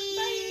 Goodbye.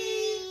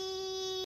 Bye.